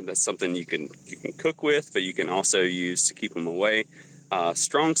plant. That's something you can cook with, but you can also use to keep them away.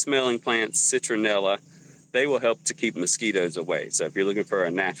 Strong smelling plants, citronella, they will help to keep mosquitoes away. So if you're looking for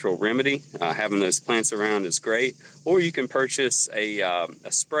a natural remedy, having those plants around is great. Or you can purchase a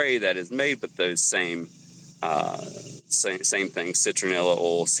spray that is made with those same things, citronella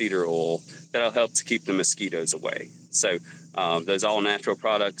oil, cedar oil, that'll help to keep the mosquitoes away. So those all natural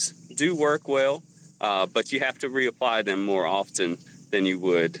products do work well, but you have to reapply them more often than you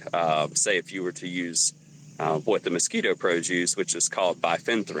would, say, if you were to use what the mosquito pros use, which is called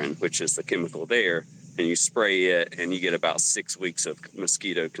bifenthrin, which is the chemical there. and you spray it, and you get about 6 weeks of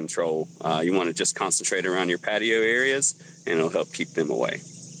mosquito control. You want to just concentrate around your patio areas, and it'll help keep them away.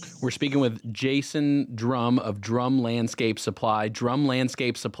 We're speaking with Jason Drum of Drum Landscape Supply,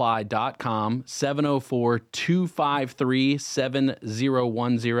 drumlandscapesupply.com,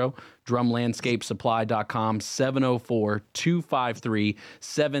 704-253-7010, drumlandscapesupply.com,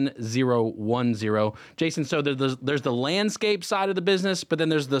 704-253-7010. Jason, so there's the landscape side of the business, but then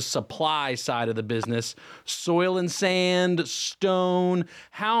there's the supply side of the business. Soil and sand, stone.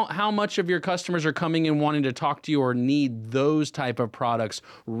 How much of your customers are coming in wanting to talk to you or need those type of products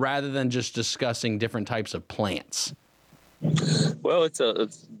rather than just discussing different types of plants? Well,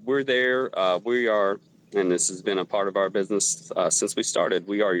 we're there. We are, and this has been a part of our business since we started.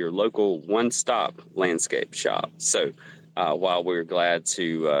 We are your local one-stop landscape shop. So while we're glad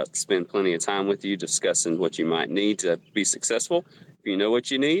to spend plenty of time with you discussing what you might need to be successful, if you know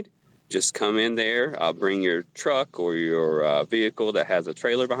what you need, just come in there, bring your truck or your vehicle that has a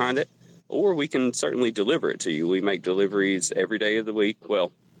trailer behind it, or we can certainly deliver it to you. We make deliveries every day of the week.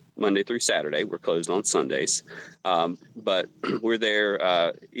 Well, Monday through Saturday. We're closed on Sundays, but we're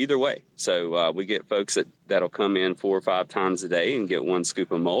there either way. So we get folks that'll come in 4 or 5 times a day and get 1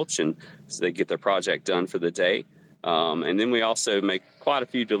 scoop of mulch, and so they get their project done for the day. And then we also make quite a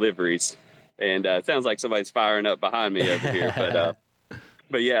few deliveries. And it sounds like somebody's firing up behind me over here,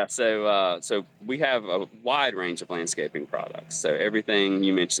 but yeah. So we have a wide range of landscaping products. So everything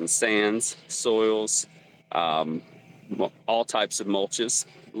you mentioned: sands, soils, all types of mulches,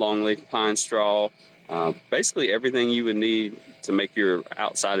 longleaf pine straw, basically everything you would need to make your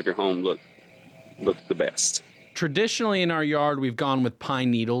outside of your home look the best. Traditionally in our yard, we've gone with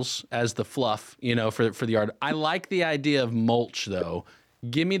pine needles as the fluff, for the yard. I like the idea of mulch, though.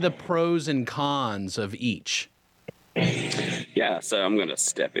 Give me the pros and cons of each. Yeah, so I'm going to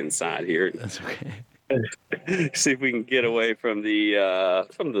step inside here. That's okay. See if we can get away from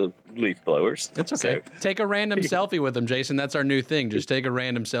the leaf blowers. That's okay. So, take a random selfie with them, Jason. That's our new thing. Just take a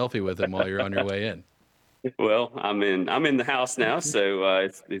random selfie with them while you're on your way in. Well, I'm in the house now, so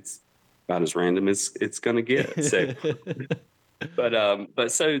it's about as random as it's going to get. So,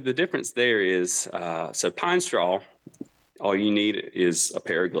 but so the difference there is so pine straw. All you need is a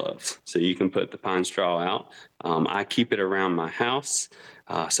pair of gloves, so you can put the pine straw out. I keep it around my house,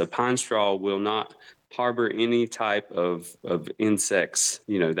 so pine straw will not harbor any type of insects,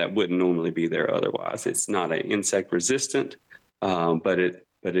 that wouldn't normally be there otherwise. It's not an insect resistant, but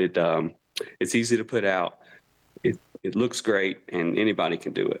it's easy to put out. It looks great, and anybody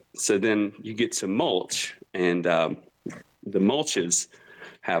can do it. So then you get to mulch, and the mulches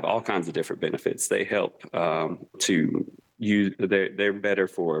have all kinds of different benefits. They help to use. They're better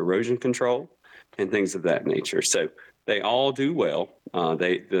for erosion control and things of that nature. So they all do well.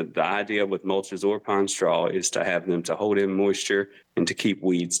 The idea with mulches or pine straw is to have them to hold in moisture and to keep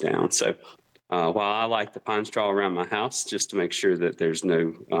weeds down. So while I like the pine straw around my house just to make sure that there's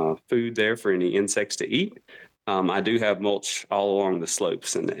no food there for any insects to eat, I do have mulch all along the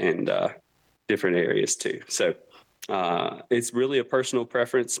slopes and different areas too. So it's really a personal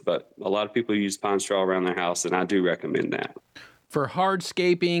preference, but a lot of people use pine straw around their house, and I do recommend that. For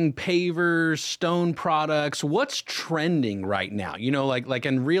hardscaping, pavers, stone products, what's trending right now? Like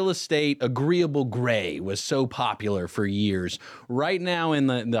in real estate, agreeable gray was so popular for years. Right now in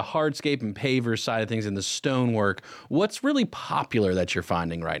the hardscape and paver side of things, in the stonework, what's really popular that you're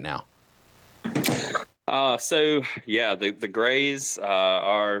finding right now? So yeah, the grays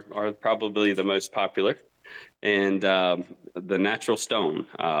are probably the most popular. And the natural stone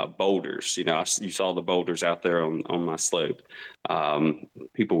boulders, you saw the boulders out there on my slope.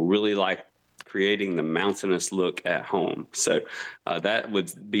 People really like creating the mountainous look at home. So that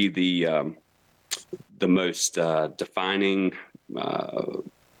would be the most defining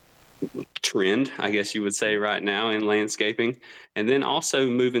trend, I guess you would say, right now in landscaping. And then also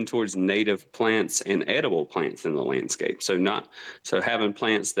moving towards native plants and edible plants in the landscape. So having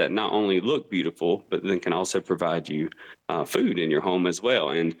plants that not only look beautiful, but then can also provide you food in your home as well.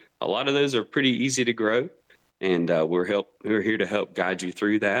 And a lot of those are pretty easy to grow. And we're here to help guide you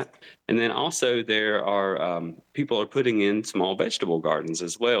through that. And then also there are people are putting in small vegetable gardens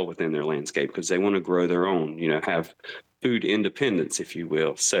as well within their landscape because they want to grow their own, have food independence, if you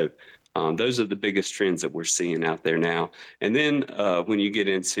will. So those are the biggest trends that we're seeing out there now. And then when you get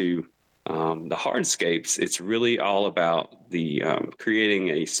into the hardscapes, it's really all about the creating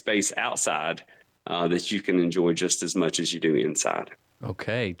a space outside that you can enjoy just as much as you do inside.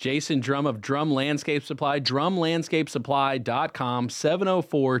 Okay. Jason Drum of Drum Landscape Supply, drumlandscapesupply.com,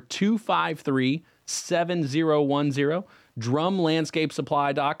 704-253-7010,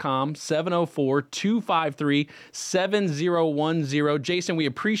 drumlandscapesupply.com, 704-253-7010. Jason, we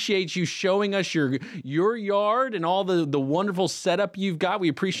appreciate you showing us your yard and all the wonderful setup you've got. We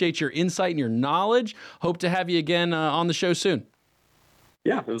appreciate your insight and your knowledge. Hope to have you again on the show soon.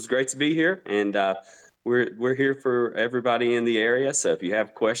 Yeah, it was great to be here, and we're here for everybody in the area. So if you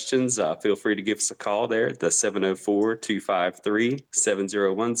have questions, feel free to give us a call there at the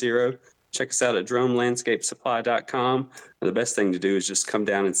 704-253-7010. Check us out at drumlandscapesupply.com. And the best thing to do is just come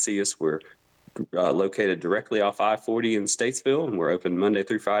down and see us. We're located directly off I-40 in Statesville, and we're open Monday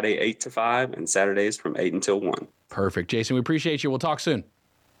through Friday, 8 to 5, and Saturdays from 8 until 1. Perfect. Jason, we appreciate you. We'll talk soon.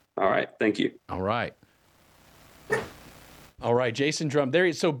 All right. Thank you. All right. All right, Jason Drum.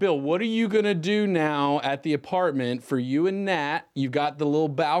 There. So, Bill, what are you going to do now at the apartment for you and Nat? You've got the little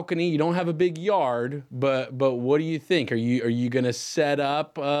balcony. You don't have a big yard, but what do you think? Are you going to set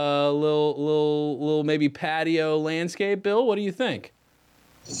up a little maybe patio landscape, Bill? What do you think?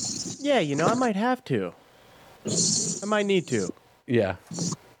 Yeah, I might have to. I might need to. Yeah.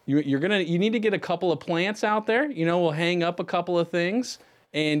 You need to get a couple of plants out there. We'll hang up a couple of things.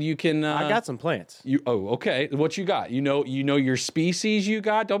 And you can. I got some plants. Okay. What you got? You know your species you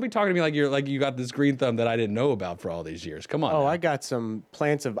got. Don't be talking to me like you got this green thumb that I didn't know about for all these years. Come on. Oh, now. I got some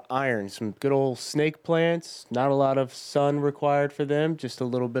plants of iron, some good old snake plants. Not a lot of sun required for them. Just a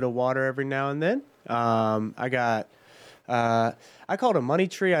little bit of water every now and then. I got. I call it a money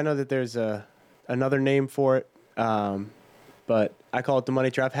tree. I know that there's another name for it, but I call it the money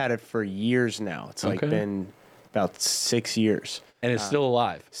tree. I've had it for years now. It's been about 6 years. And it's still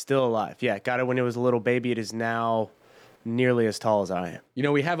alive. Still alive. Yeah, got it when it was a little baby. It is now nearly as tall as I am.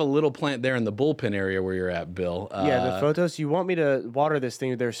 We have a little plant there in the bullpen area where you're at, Bill. Yeah, the photos. You want me to water this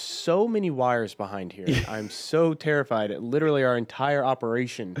thing? There's so many wires behind here. I'm so terrified. Literally, our entire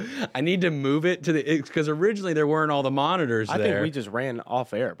operation. I need to move it to because originally there weren't all the monitors there. I think we just ran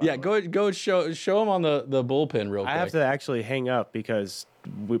off air. Yeah, go show them on the bullpen real quick. I have to actually hang up because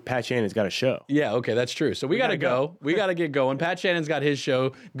Pat Shannon's got a show. Yeah, okay, that's true. So we got to go. We got to get going. Pat Shannon's got his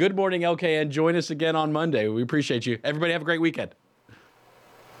show. Good Morning LKN. Join us again on Monday. We appreciate you. Everybody have a great weekend.